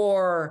the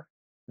war.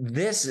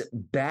 This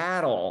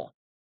battle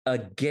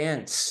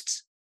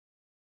against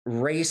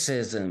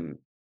racism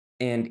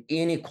and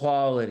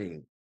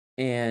inequality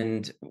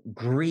and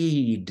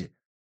greed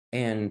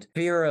and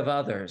fear of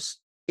others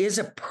is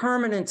a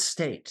permanent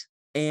state.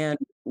 And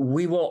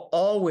we will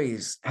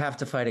always have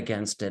to fight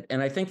against it.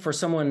 And I think for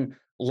someone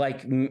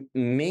like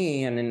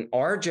me and in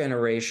our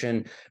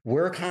generation,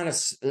 we're kind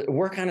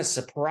of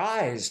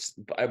surprised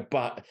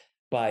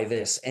by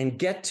this and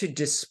get to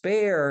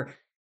despair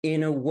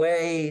in a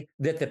way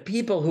that the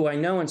people who I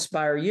know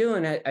inspire you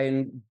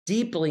and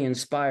deeply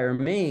inspire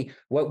me.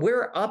 What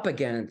we're up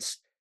against,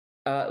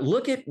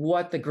 look at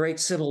what the great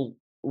civil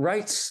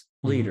rights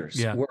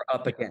leaders were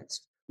up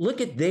against.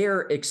 Look at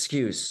their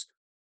excuse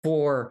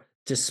for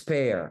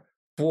despair,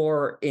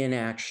 for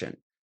inaction.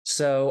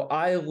 So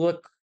I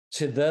look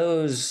to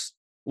those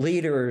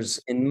leaders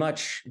in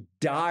much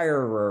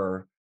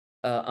direr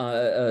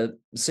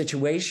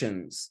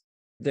situations.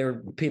 They're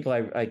people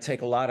I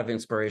take a lot of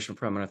inspiration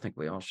from, and I think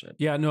we all should.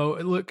 Yeah, no,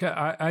 look,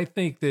 I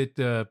think that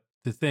the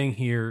thing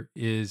here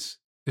is,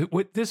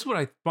 this is what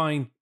I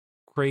find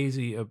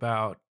crazy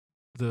about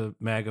the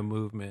MAGA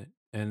movement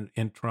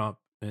and Trump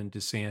and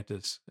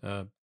DeSantis,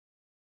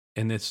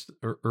 and this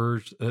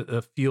urge,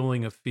 a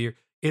feeling of fear.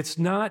 It's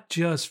not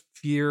just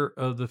fear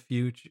of the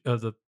future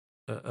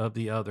of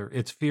the other;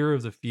 it's fear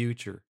of the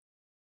future,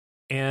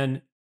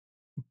 and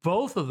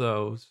both of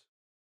those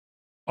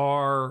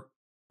are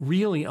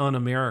really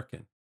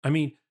un-American. I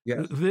mean,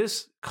 yes.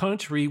 This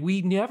country,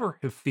 we never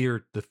have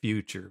feared the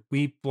future.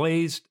 We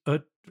blazed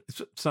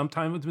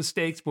sometimes with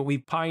mistakes, but we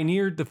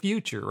pioneered the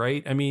future,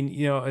 right? I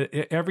mean, at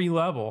every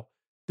level,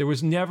 there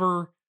was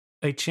never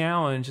a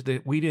challenge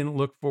that we didn't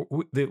look for,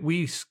 that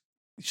we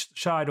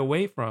shied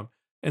away from.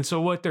 And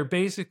so what they're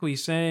basically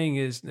saying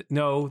is,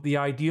 no, the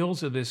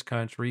ideals of this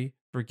country,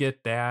 forget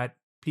that.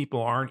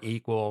 People aren't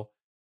equal.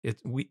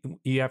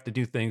 You have to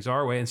do things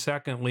our way. And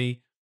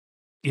secondly,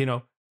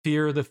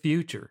 fear of the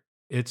future.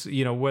 It's,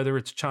 whether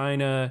it's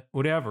China,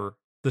 whatever,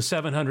 the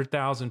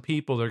 700,000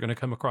 people that are going to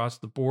come across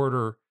the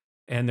border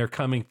and they're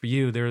coming for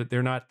you.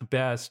 They're not the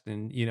best,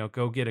 and,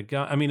 go get a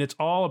gun. I mean, it's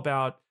all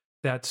about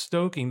that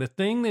stoking. The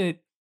thing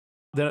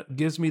that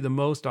gives me the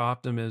most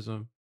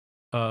optimism,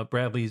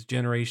 Bradley's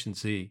Generation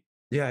Z.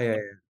 Yeah.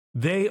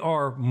 They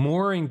are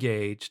more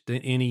engaged than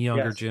any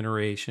younger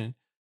generation.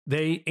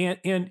 They,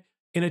 and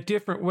in a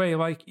different way,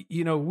 like,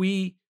 I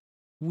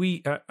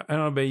don't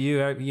know about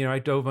you. I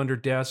dove under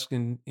desks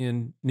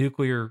in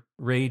nuclear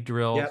raid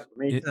drills. Yep,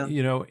 me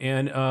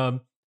too.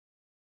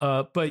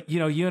 But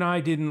you and I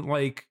didn't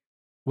like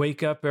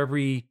wake up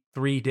every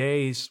 3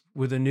 days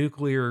with a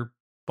nuclear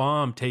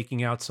bomb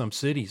taking out some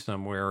city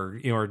somewhere,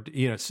 or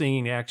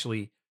seeing it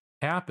actually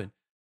happen.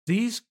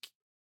 This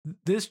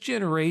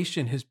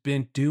generation has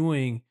been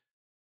doing,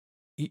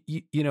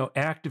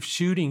 active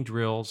shooting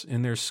drills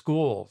in their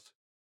schools,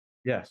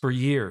 for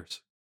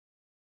years.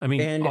 I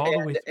mean, all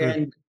the way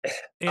through.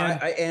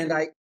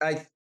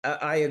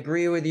 I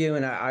agree with you,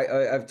 and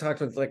I've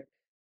talked with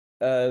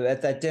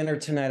at that dinner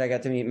tonight. I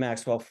got to meet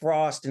Maxwell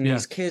Frost, and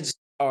these kids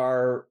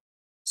are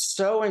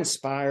so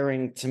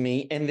inspiring to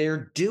me, and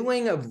they're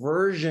doing a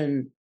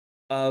version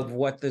of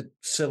what the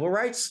civil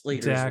rights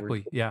leaders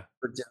were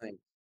doing,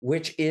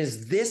 which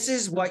is, this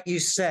is what you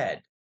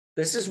said,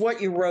 this is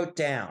what you wrote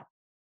down,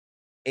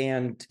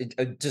 and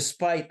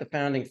despite the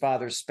founding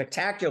fathers'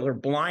 spectacular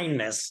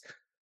blindness.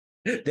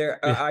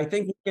 I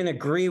think we can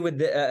agree with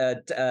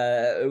the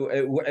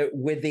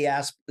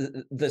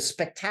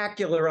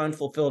spectacular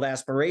unfulfilled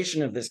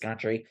aspiration of this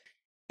country,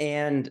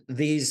 and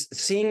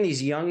seeing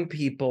these young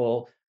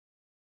people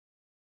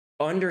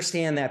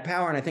understand that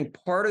power. And I think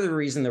part of the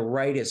reason the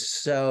right is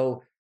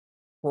so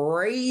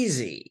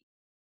crazy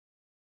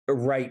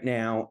right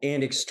now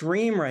and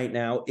extreme right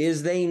now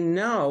is they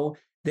know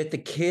that the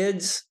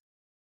kids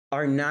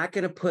are not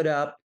going to put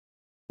up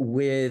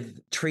with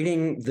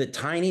treating the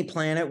tiny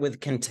planet with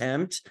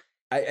contempt.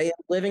 I am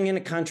living in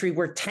a country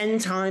where 10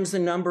 times the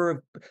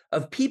number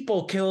of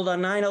people killed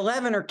on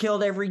 9/11 are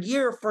killed every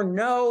year for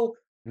no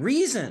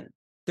reason.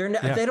 They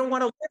don't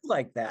want to live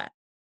like that.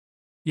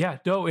 Yeah,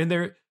 no,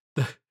 and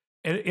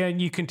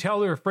and you can tell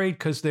they're afraid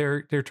because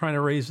they're trying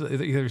to raise.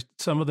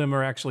 Some of them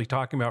are actually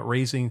talking about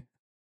raising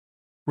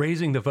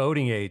the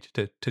voting age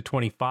to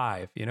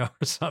 25, or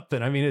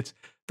something. I mean, it's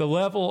the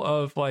level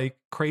of like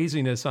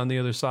craziness on the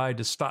other side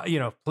to stop,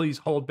 please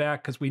hold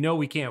back because we know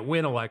we can't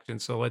win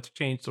elections. So let's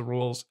change the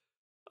rules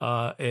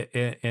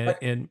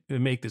and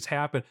make this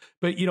happen.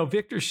 But,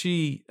 Victor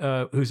Shi,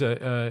 who's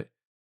a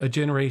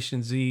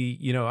Generation Z,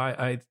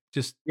 I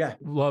just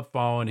love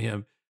following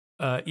him.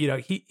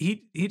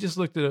 He just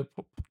looked at a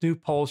new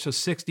poll, shows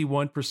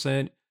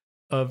 61%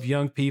 of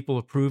young people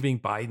approving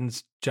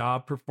Biden's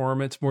job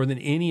performance more than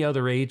any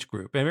other age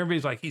group. And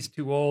everybody's like, he's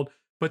too old.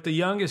 But the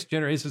youngest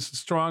generation is the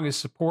strongest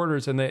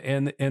supporters, and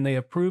they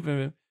approve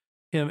him.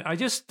 I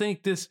just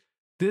think this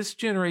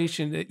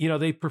generation,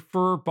 they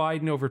prefer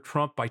Biden over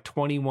Trump by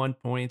 21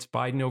 points,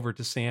 Biden over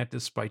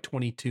DeSantis by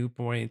 22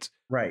 points.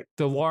 Right.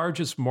 The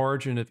largest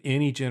margin of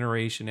any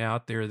generation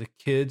out there. The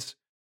kids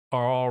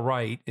are all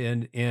right,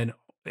 and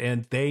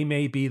they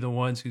may be the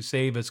ones who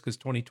save us, because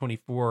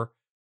 2024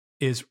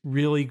 is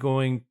really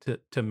going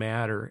to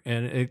matter.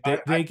 And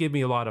they give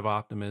me a lot of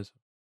optimism.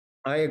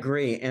 I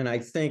agree. And I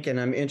think, and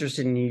I'm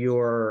interested in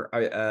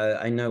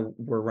I know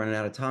we're running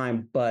out of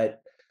time,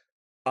 but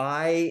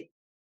I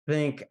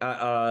think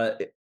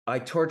I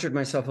tortured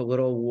myself a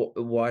little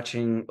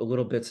watching a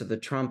little bits of the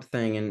Trump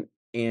thing,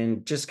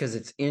 and just because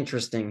it's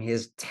interesting,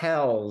 his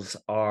tells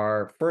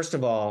are, first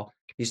of all,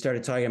 he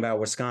started talking about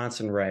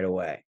Wisconsin right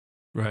away.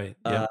 Right.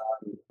 Uh, Yeah.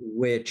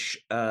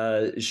 which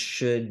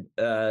should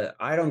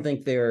I don't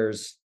think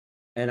there's,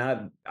 and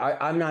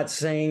I'm not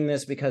saying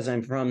this because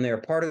I'm from there.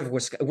 Part of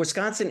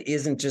Wisconsin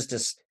isn't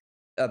just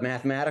a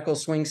mathematical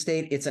swing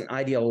state; it's an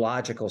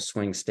ideological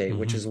swing state,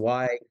 which is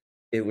why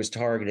it was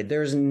targeted.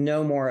 There's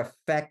no more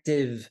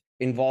effective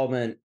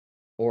involvement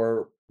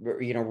or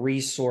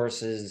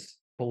resources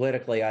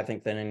politically, I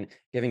think, than in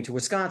giving to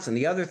Wisconsin.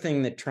 The other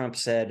thing that Trump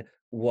said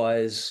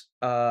was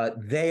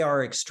they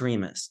are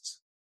extremists.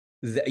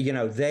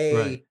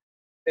 Right.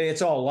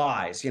 It's all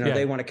lies. Yeah.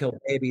 They want to kill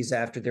babies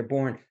after they're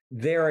born.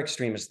 They're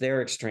extremists.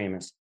 They're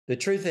extremists. The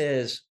truth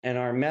is, and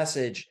our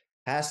message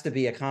has to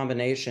be a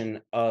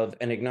combination of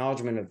an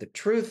acknowledgement of the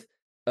truth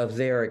of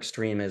their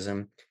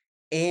extremism.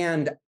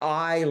 And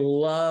I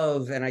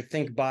love, and I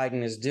think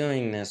Biden is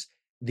doing this,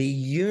 the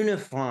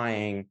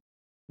unifying.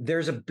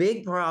 There's a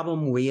big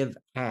problem we have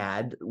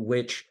had,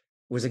 which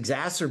was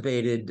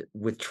exacerbated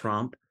with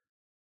Trump.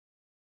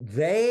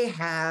 They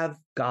have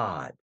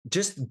God,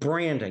 just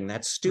branding, that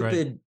Right.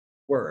 stupid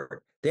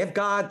word. They have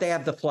God, they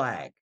have the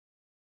flag.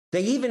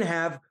 They even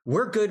have,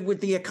 we're good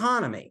with the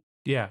economy.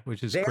 Yeah.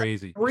 Which is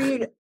crazy.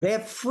 They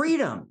have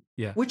freedom,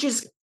 Yeah. which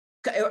is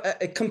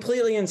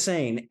completely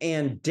insane.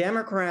 And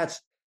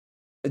Democrats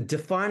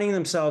defining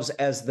themselves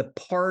as the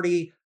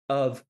party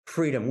of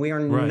freedom. We are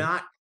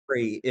not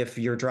free if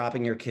you're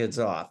dropping your kids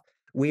off.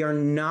 We are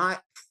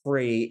not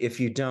free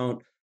if you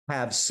don't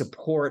have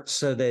support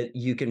so that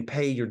you can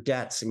pay your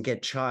debts and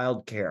get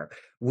childcare.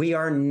 We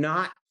are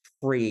not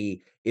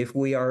free if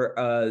we are,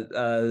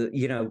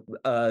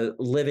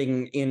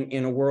 living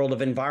in a world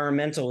of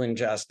environmental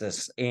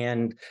injustice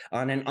and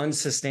on an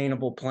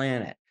unsustainable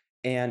planet.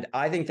 And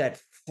I think that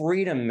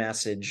freedom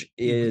message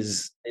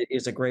is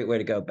a great way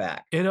to go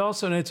back. It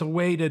also, and it's a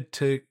way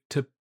to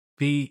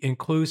be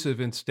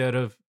inclusive instead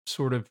of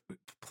sort of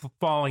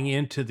falling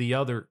into the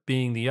other,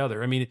 being the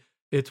other. I mean,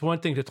 it's one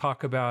thing to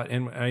talk about,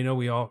 and I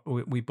know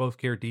we both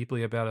care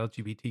deeply about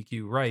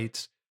LGBTQ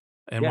rights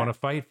and want to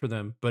fight for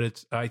them,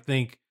 but I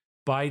think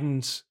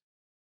Biden's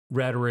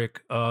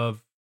rhetoric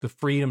of the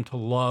freedom to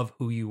love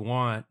who you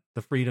want,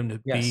 the freedom to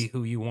be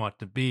who you want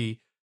to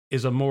be,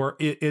 is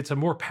it's a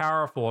more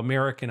powerful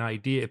American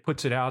idea. It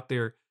puts it out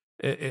there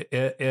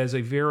as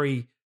a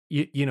very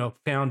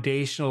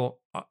foundational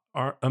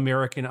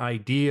American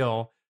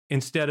ideal,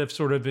 instead of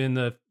sort of in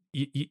the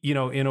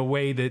in a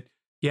way that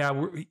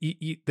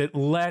that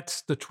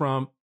lets the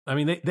Trump. I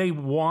mean, they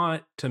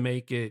want to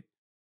make it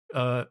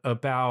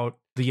about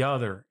the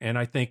other, and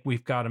I think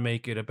we've got to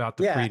make it about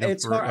the freedom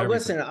it's for hard. everybody.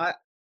 Listen, I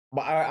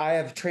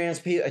have trans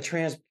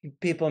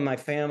people in my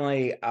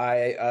family.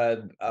 I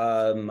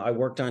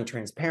worked on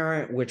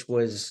Transparent, which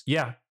was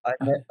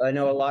I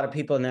know a lot of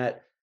people in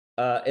that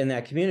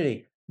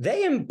community.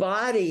 They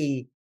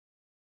embody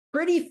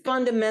pretty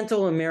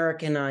fundamental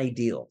American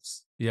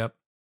ideals. Yep.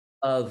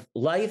 Of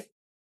life,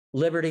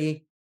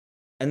 liberty,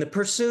 and the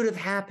pursuit of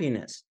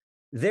happiness.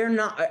 They're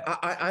not.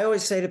 I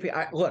always say to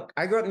people, look,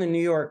 I grew up in the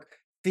New York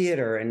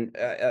theater, and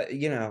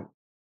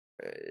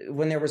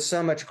when there was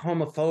so much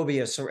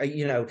homophobia, so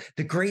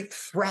the great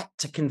threat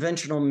to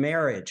conventional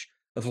marriage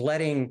of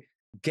letting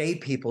gay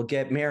people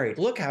get married.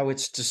 Look how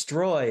it's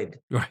destroyed.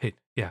 Right.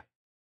 Yeah.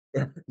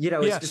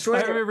 It's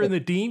destroyed. I remember in the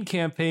Dean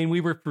campaign,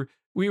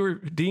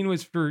 Dean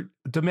was for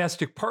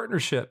domestic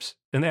partnerships,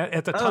 and that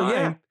at the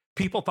time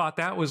people thought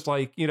that was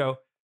like disqualifying.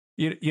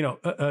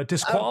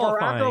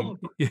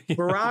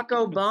 Barack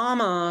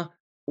Obama,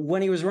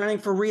 when he was running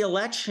for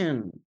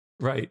re-election,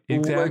 right,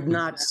 exactly, would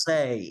not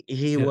say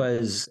he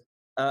was.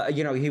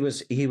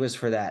 He was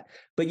for that.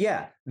 But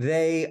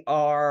they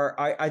are.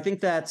 I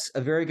think that's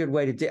a very good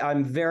way to.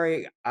 I'm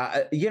very.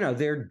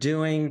 They're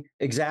doing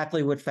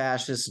exactly what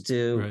fascists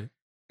do. Right.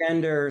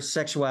 Gender,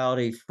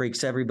 sexuality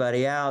freaks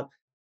everybody out.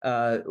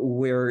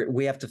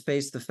 We have to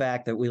face the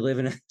fact that we live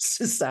in a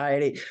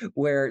society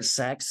where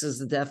sex is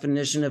the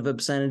definition of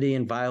obscenity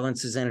and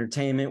violence is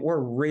entertainment. We're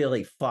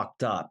really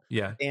fucked up.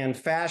 Yeah. And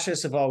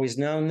fascists have always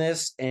known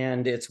this,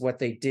 and it's what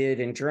they did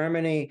in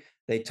Germany.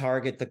 They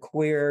target the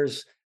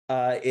queers.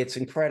 It's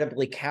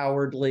incredibly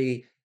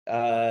cowardly.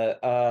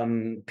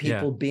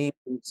 People being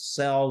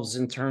themselves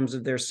in terms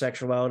of their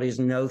sexuality is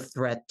no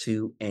threat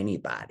to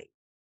anybody.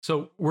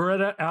 So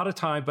we're out of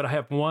time, but I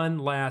have one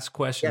last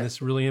question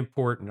that's really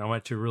important. I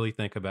want you to really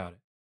think about it.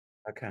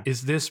 Okay.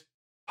 Is this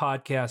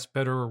podcast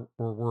better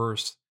or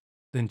worse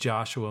than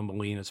Joshua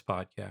Malina's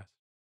podcast?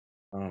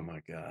 Oh my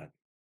God.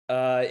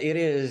 It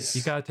is.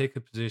 You got to take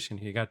a position.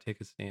 You got to take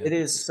a stand. It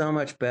is so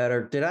much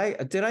better. Did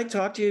I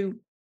talk to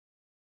you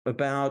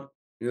about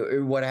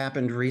what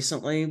happened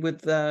recently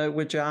with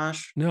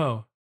Josh?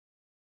 No.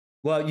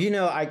 Well,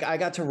 I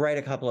got to write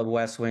a couple of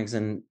West Wings,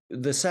 and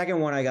the second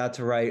one I got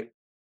to write,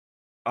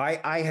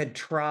 I had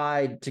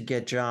tried to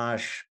get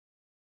Josh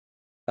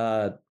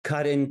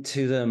cut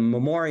into the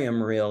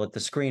memoriam reel at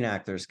the Screen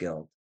Actors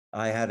Guild.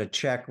 I had a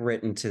check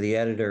written to the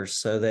editor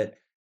so that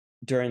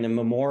during the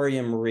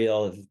memoriam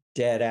reel of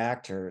dead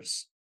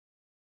actors,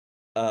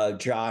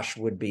 Josh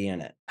would be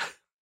in it.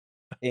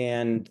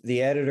 And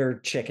the editor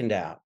chickened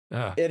out.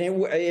 And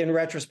in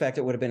retrospect,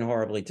 it would have been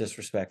horribly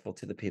disrespectful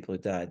to the people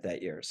who died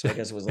that year. So I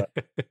guess it was like,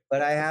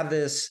 but I have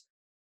this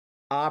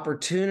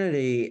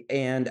opportunity,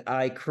 and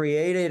I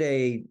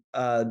created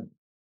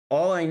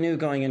all I knew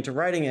going into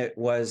writing it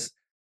was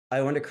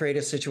I wanted to create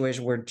a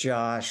situation where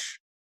Josh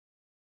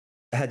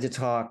had to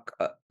talk,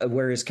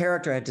 where his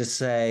character had to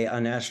say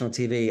on national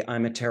TV,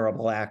 I'm a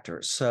terrible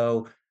actor.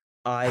 So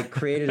I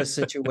created a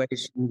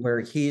situation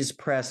where he's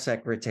press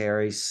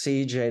secretary.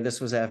 CJ,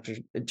 this was after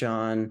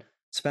John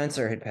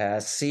Spencer had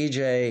passed.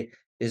 CJ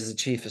is the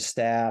chief of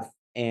staff,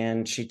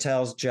 and she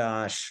tells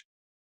Josh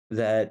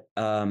that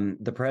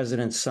the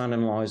president's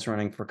son-in-law is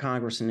running for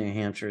Congress in New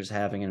Hampshire, is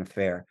having an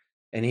affair.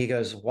 And he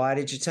goes, why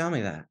did you tell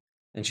me that?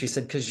 And she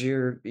said, because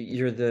you're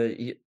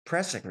the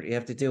press secretary. You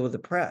have to deal with the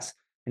press.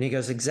 And he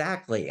goes,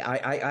 exactly.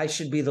 I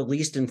should be the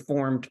least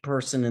informed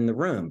person in the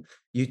room.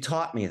 You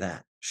taught me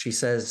that. She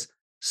says,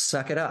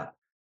 suck it up.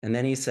 And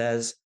then he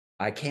says,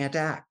 I can't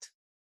act.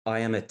 I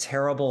am a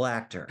terrible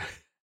actor.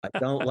 I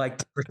don't like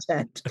to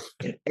pretend.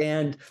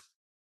 And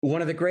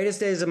one of the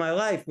greatest days of my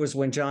life was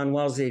when John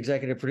Wells, the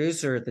executive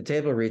producer at the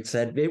table read,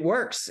 said, it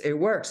works. It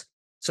works.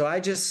 So I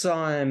just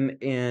saw him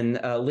in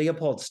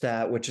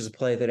Leopoldstadt, which is a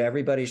play that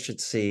everybody should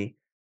see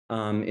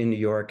in New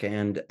York.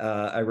 And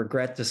I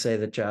regret to say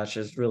that Josh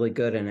is really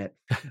good in it.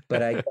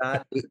 But I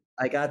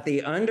got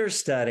the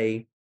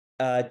understudy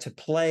to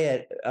play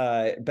it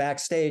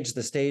backstage.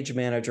 The stage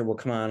manager will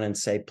come on and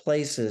say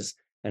places.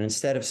 And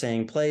instead of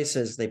saying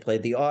places, they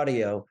played the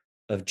audio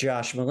of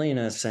Josh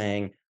Molina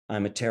saying,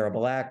 I'm a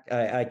terrible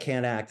actor. I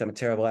can't act. I'm a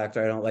terrible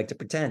actor. I don't like to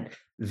pretend.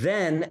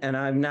 Then, and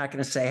I'm not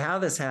going to say how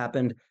this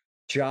happened,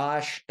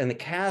 Josh and the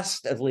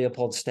cast of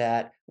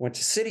Leopoldstadt went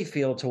to Citi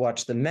Field to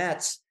watch the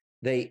Mets.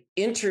 They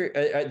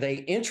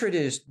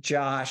introduced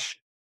Josh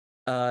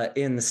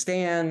in the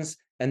stands,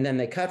 and then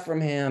they cut from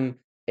him.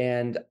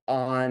 And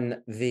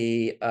on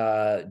the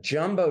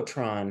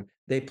Jumbotron,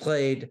 they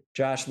played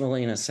Josh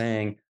Molina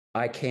saying,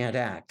 I can't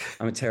act.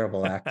 I'm a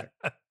terrible actor.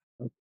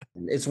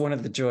 It's one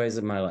of the joys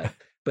of my life.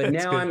 But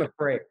that's now good. I'm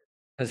afraid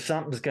because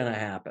something's going to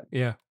happen.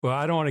 Yeah. Well,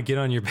 I don't want to get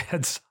on your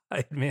bad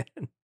side, man.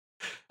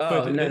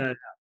 Oh, but, no.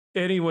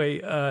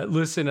 Anyway,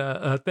 listen,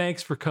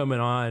 thanks for coming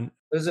on.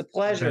 It was a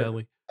pleasure.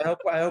 Bradley. I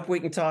hope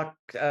we can talk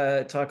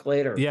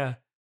later. Yeah.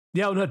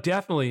 Yeah, no,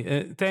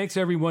 definitely. Thanks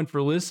everyone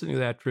for listening to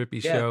That Trippy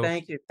Show.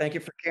 Thank you. Thank you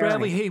for caring.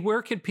 Bradley, hey,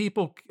 where can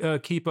people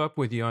keep up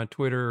with you on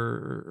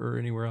Twitter or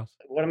anywhere else?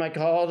 What am I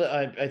called?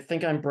 I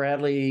think I'm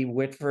Bradley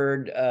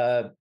Whitford,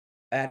 at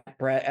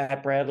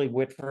Bradley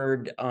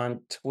Whitford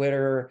on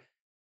Twitter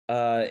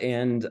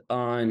and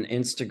on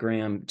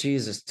Instagram.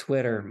 Jesus,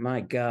 Twitter. My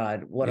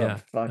God, what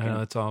a fucking...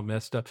 it's all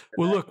messed up.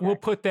 Well, look, we'll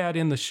put that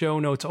in the show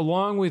notes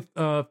along with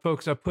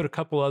folks. I put a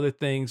couple other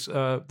things.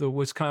 The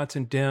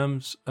Wisconsin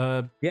Dems.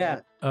 And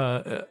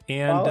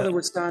follow the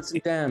Wisconsin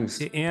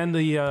Dems and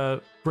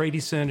the Brady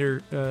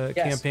Center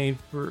campaign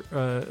for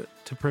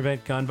to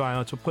prevent gun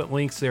violence. We'll put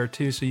links there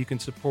too, so you can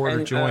support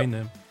or join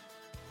them.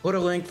 Put a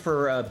link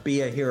for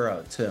Be a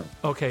Hero too.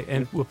 Okay,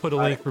 and we'll put a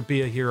link for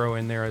Be a Hero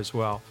in there as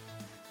well.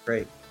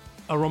 Great.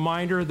 A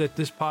reminder that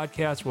this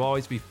podcast will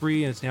always be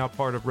free and it's now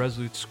part of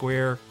Resolute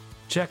Square.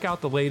 Check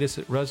out the latest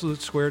at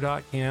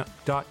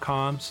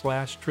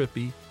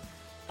resolutesquare.com/trippy.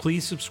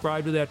 Please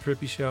subscribe to That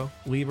Trippy Show.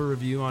 Leave a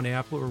review on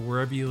Apple or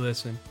wherever you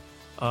listen.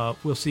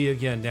 We'll see you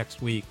again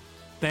next week.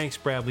 Thanks,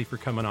 Bradley, for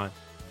coming on.